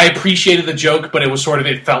 like, I appreciated the joke, but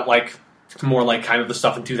it felt like more like kind of the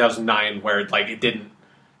stuff in 2009 where, like, it didn't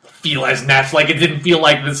feel as natural. Like, it didn't feel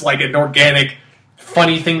like this, like, an organic,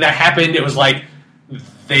 funny thing that happened. It was like,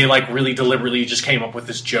 they, like, really deliberately just came up with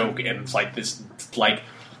this joke, and it's like this, like,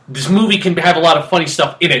 this movie can have a lot of funny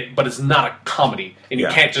stuff in it, but it's not a comedy, and you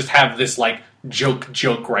can't just have this, like,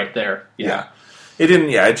 joke right there. Yeah. It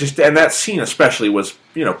didn't, it just, and that scene especially was,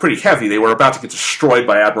 pretty heavy. They were about to get destroyed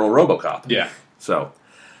by Admiral Robocop. Yeah. So,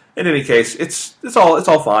 in any case, it's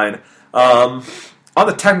all fine. On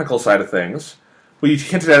the technical side of things, we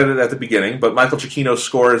hinted at it at the beginning, but Michael Giacchino's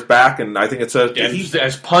score is back, and I think it's he's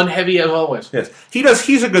as pun-heavy as always. Yes.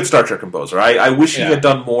 He's a good Star Trek composer. I wish he had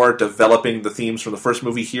done more developing the themes from the first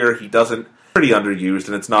movie here. He doesn't. Pretty underused,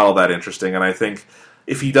 and it's not all that interesting, and I think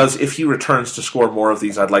if he returns to score more of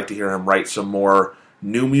these, I'd like to hear him write some more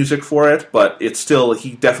new music for it, but it's still,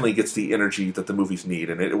 he definitely gets the energy that the movies need,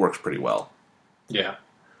 and it works pretty well. Yeah.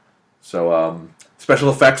 So,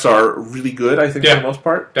 special effects are really good, I think, for the most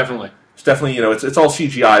part. Definitely. It's definitely, it's all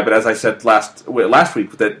CGI, but as I said last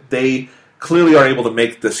week, that they clearly are able to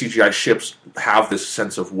make the CGI ships have this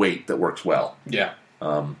sense of weight that works well. Yeah.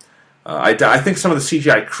 I think some of the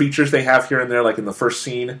CGI creatures they have here and there, like in the first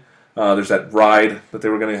scene, there's that ride that they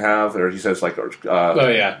were going to have, or he says, like...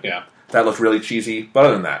 yeah. That looked really cheesy, but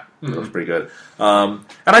other than that, it looks pretty good. And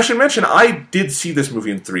I should mention, I did see this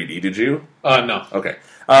movie in 3D, did you? No. Okay.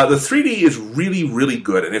 The 3D is really, really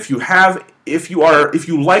good, and if you like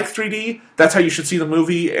 3D, that's how you should see the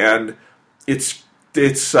movie, and it's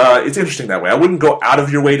interesting that way. I wouldn't go out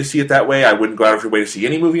of your way to see it that way. I wouldn't go out of your way to see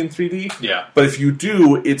any movie in 3D. Yeah. But if you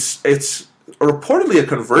do, it's reportedly a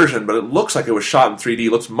conversion, but it looks like it was shot in 3D.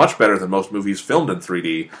 It looks much better than most movies filmed in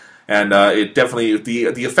 3D. And it definitely,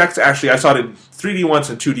 the effects, actually, I saw it in 3D once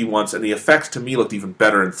and 2D once, and the effects to me looked even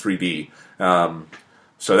better in 3D.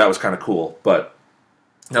 So that was kind of cool. But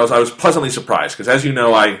I was pleasantly surprised, because as you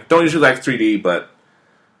know, I don't usually like 3D, but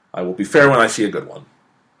I will be fair when I see a good one.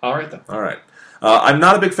 All right, then. All right. I'm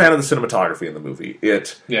not a big fan of the cinematography in the movie.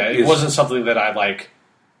 It wasn't something that I like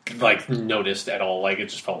noticed at all. Like, it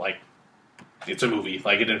just felt like it's a movie.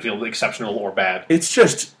 Like, it didn't feel exceptional or bad. It's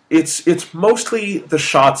just it's mostly the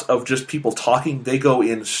shots of just people talking. They go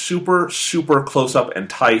in super, super close up and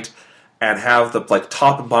tight, and have the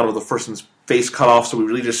top and bottom of the person's face cut off, so we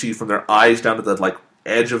really just see from their eyes down to the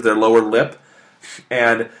edge of their lower lip.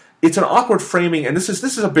 And it's an awkward framing, and this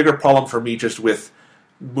is a bigger problem for me just with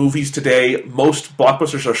movies today. Most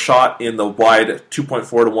blockbusters are shot in the wide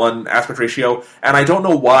 2.4 to 1 aspect ratio, and I don't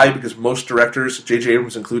know why, because most directors, J.J.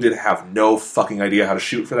 Abrams included, have no fucking idea how to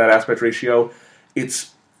shoot for that aspect ratio.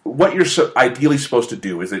 It's what you're ideally supposed to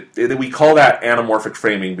do. Is that we call that anamorphic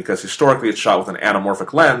framing, because historically it's shot with an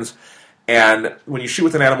anamorphic lens, and when you shoot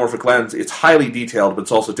with an anamorphic lens, it's highly detailed, but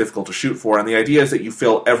it's also difficult to shoot for, and the idea is that you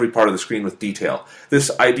fill every part of the screen with detail. This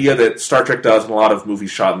idea that Star Trek does, and a lot of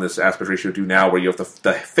movies shot in this aspect ratio do now, where you have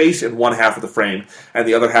the face in one half of the frame, and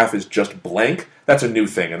the other half is just blank, that's a new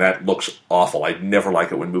thing, and that looks awful. I never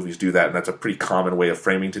like it when movies do that, and that's a pretty common way of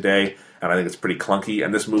framing today, and I think it's pretty clunky,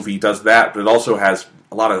 and this movie does that, but it also has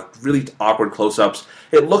a lot of really awkward close-ups.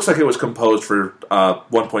 It looks like it was composed for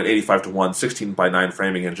 1.85 to 1, 16 by 9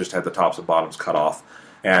 framing, and just had the tops and bottoms cut off.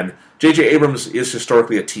 And J.J. Abrams is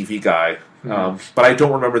historically a TV guy, but I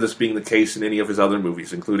don't remember this being the case in any of his other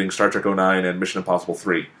movies, including Star Trek 09 and Mission Impossible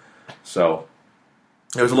 3. So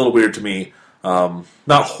it was a little weird to me.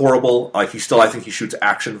 Not horrible. I think he shoots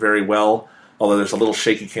action very well. Although there's a little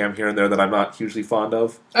shaky cam here and there that I'm not hugely fond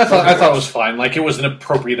of. I thought it was fine. Like, it was an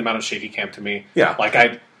appropriate amount of shaky cam to me. Yeah. Like,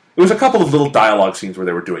 It was a couple of little dialogue scenes where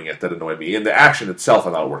they were doing it that annoyed me. In the action itself,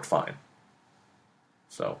 I thought it worked fine.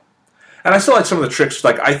 So, and I still like some of the tricks.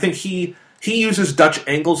 Like, I think he uses Dutch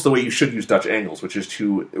angles the way you should use Dutch angles, which is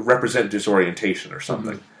to represent disorientation or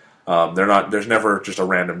something. Mm-hmm. There's never just a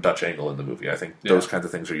random Dutch angle in the movie. I think those kinds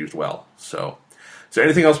of things are used well. So, is there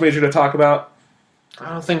anything else major to talk about? I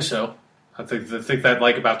don't think so. I think that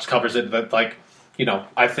like about covers it. That, like, you know,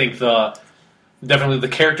 I think definitely the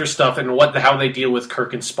character stuff and how they deal with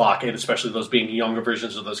Kirk and Spock, and especially those being younger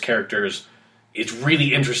versions of those characters, it's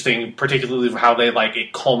really interesting. Particularly how they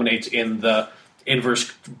it culminates in the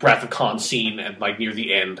inverse Wrath of Khan scene and like near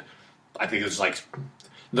the end. I think it's like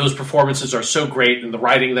those performances are so great, and the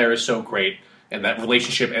writing there is so great, and that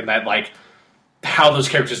relationship and that like how those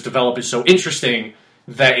characters develop is so interesting.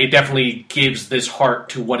 That it definitely gives this heart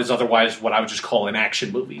to what is otherwise what I would just call an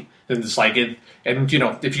action movie. And it's like and you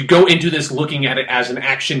know, if you go into this looking at it as an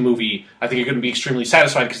action movie, I think you're going to be extremely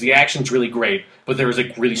satisfied because the action's really great, but there is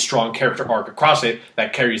a really strong character arc across it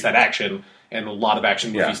that carries that action. And a lot of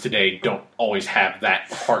action movies today don't always have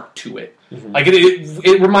that heart to it. Mm-hmm. Like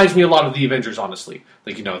it reminds me a lot of the Avengers, honestly.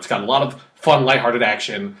 Like, you know, it's got a lot of fun, lighthearted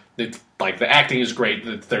action. Like the acting is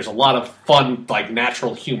great. There's a lot of fun, like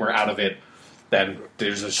natural humor out of it. Then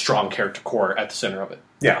there's a strong character core at the center of it.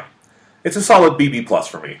 Yeah, it's a solid BB plus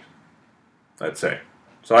for me, I'd say.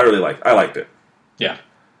 So I liked it. Yeah.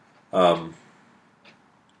 Not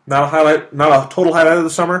a total highlight of the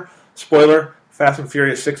summer. Spoiler: Fast and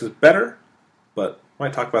Furious 6 is better, but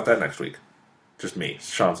might talk about that next week. Just me.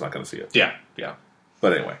 Sean's not going to see it. Yeah.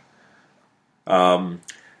 But anyway,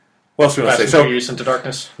 what else do we want to say? Fast and Furious Into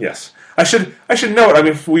Darkness. Yes. I should note, I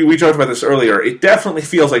mean, we joked about this earlier, it definitely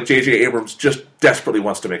feels like J.J. Abrams just desperately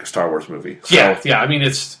wants to make a Star Wars movie. So, yeah, I mean,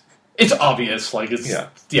 it's obvious. Like,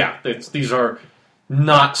 these are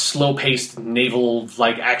not slow-paced naval,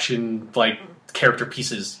 like, action, like, character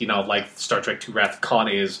pieces, you know, like Star Trek II Wrath of Khan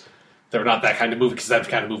is. They're not that kind of movie, because that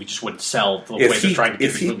kind of movie just wouldn't sell the way they're trying to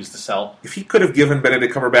get these movies to sell. If he could have given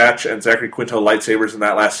Benedict Cumberbatch and Zachary Quinto lightsabers in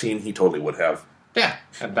that last scene, he totally would have. Yeah,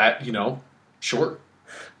 and that, you know, sure.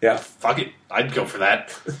 Yeah. Fuck it. I'd go for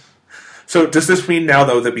that. So, does this mean now,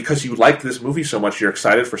 though, that because you liked this movie so much, you're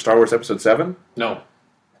excited for Star Wars Episode 7? No,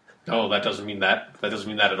 that doesn't mean that. That doesn't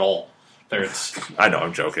mean that at all. I know,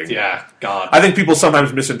 I'm joking. Yeah, God. I think people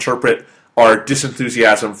sometimes misinterpret our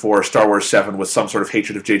disenthusiasm for Star Wars 7 with some sort of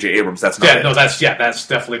hatred of J.J. Abrams. That's not it. No, that's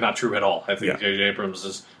definitely not true at all. I think J.J. Abrams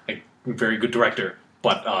is a very good director,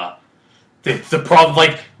 but the problem,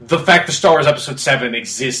 like, the fact that Star Wars Episode 7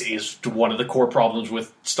 exists is one of the core problems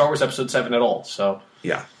with Star Wars Episode 7 at all, so...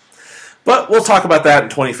 Yeah. But we'll talk about that in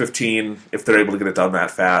 2015, if they're able to get it done that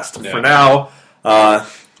fast. Yeah. For now,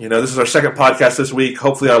 this is our second podcast this week,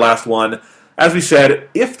 hopefully our last one. As we said,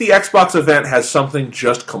 if the Xbox event has something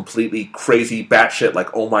just completely crazy, batshit, like,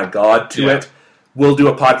 oh my god, to it, we'll do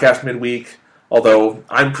a podcast midweek. Although,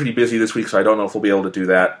 I'm pretty busy this week, so I don't know if we'll be able to do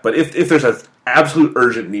that. But if there's an absolute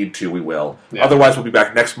urgent need to, we will. Yeah. Otherwise, we'll be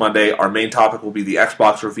back next Monday. Our main topic will be the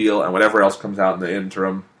Xbox reveal and whatever else comes out in the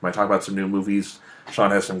interim. Might talk about some new movies.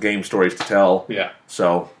 Sean has some game stories to tell. Yeah.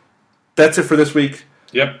 So, that's it for this week.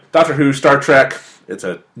 Yep. Doctor Who, Star Trek, it's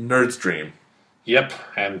a nerd's dream. Yep.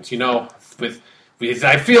 And,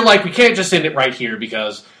 I feel like we can't just end it right here,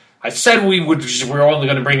 because I said we're only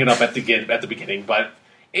going to bring it up at the beginning, but...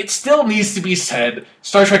 It still needs to be said,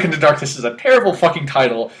 Star Trek Into Darkness is a terrible fucking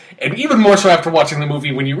title, and even more so after watching the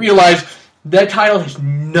movie when you realize that title has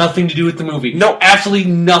nothing to do with the movie. No, absolutely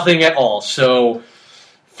nothing at all. So,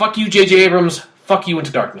 fuck you, J.J. Abrams, fuck you,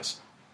 Into Darkness.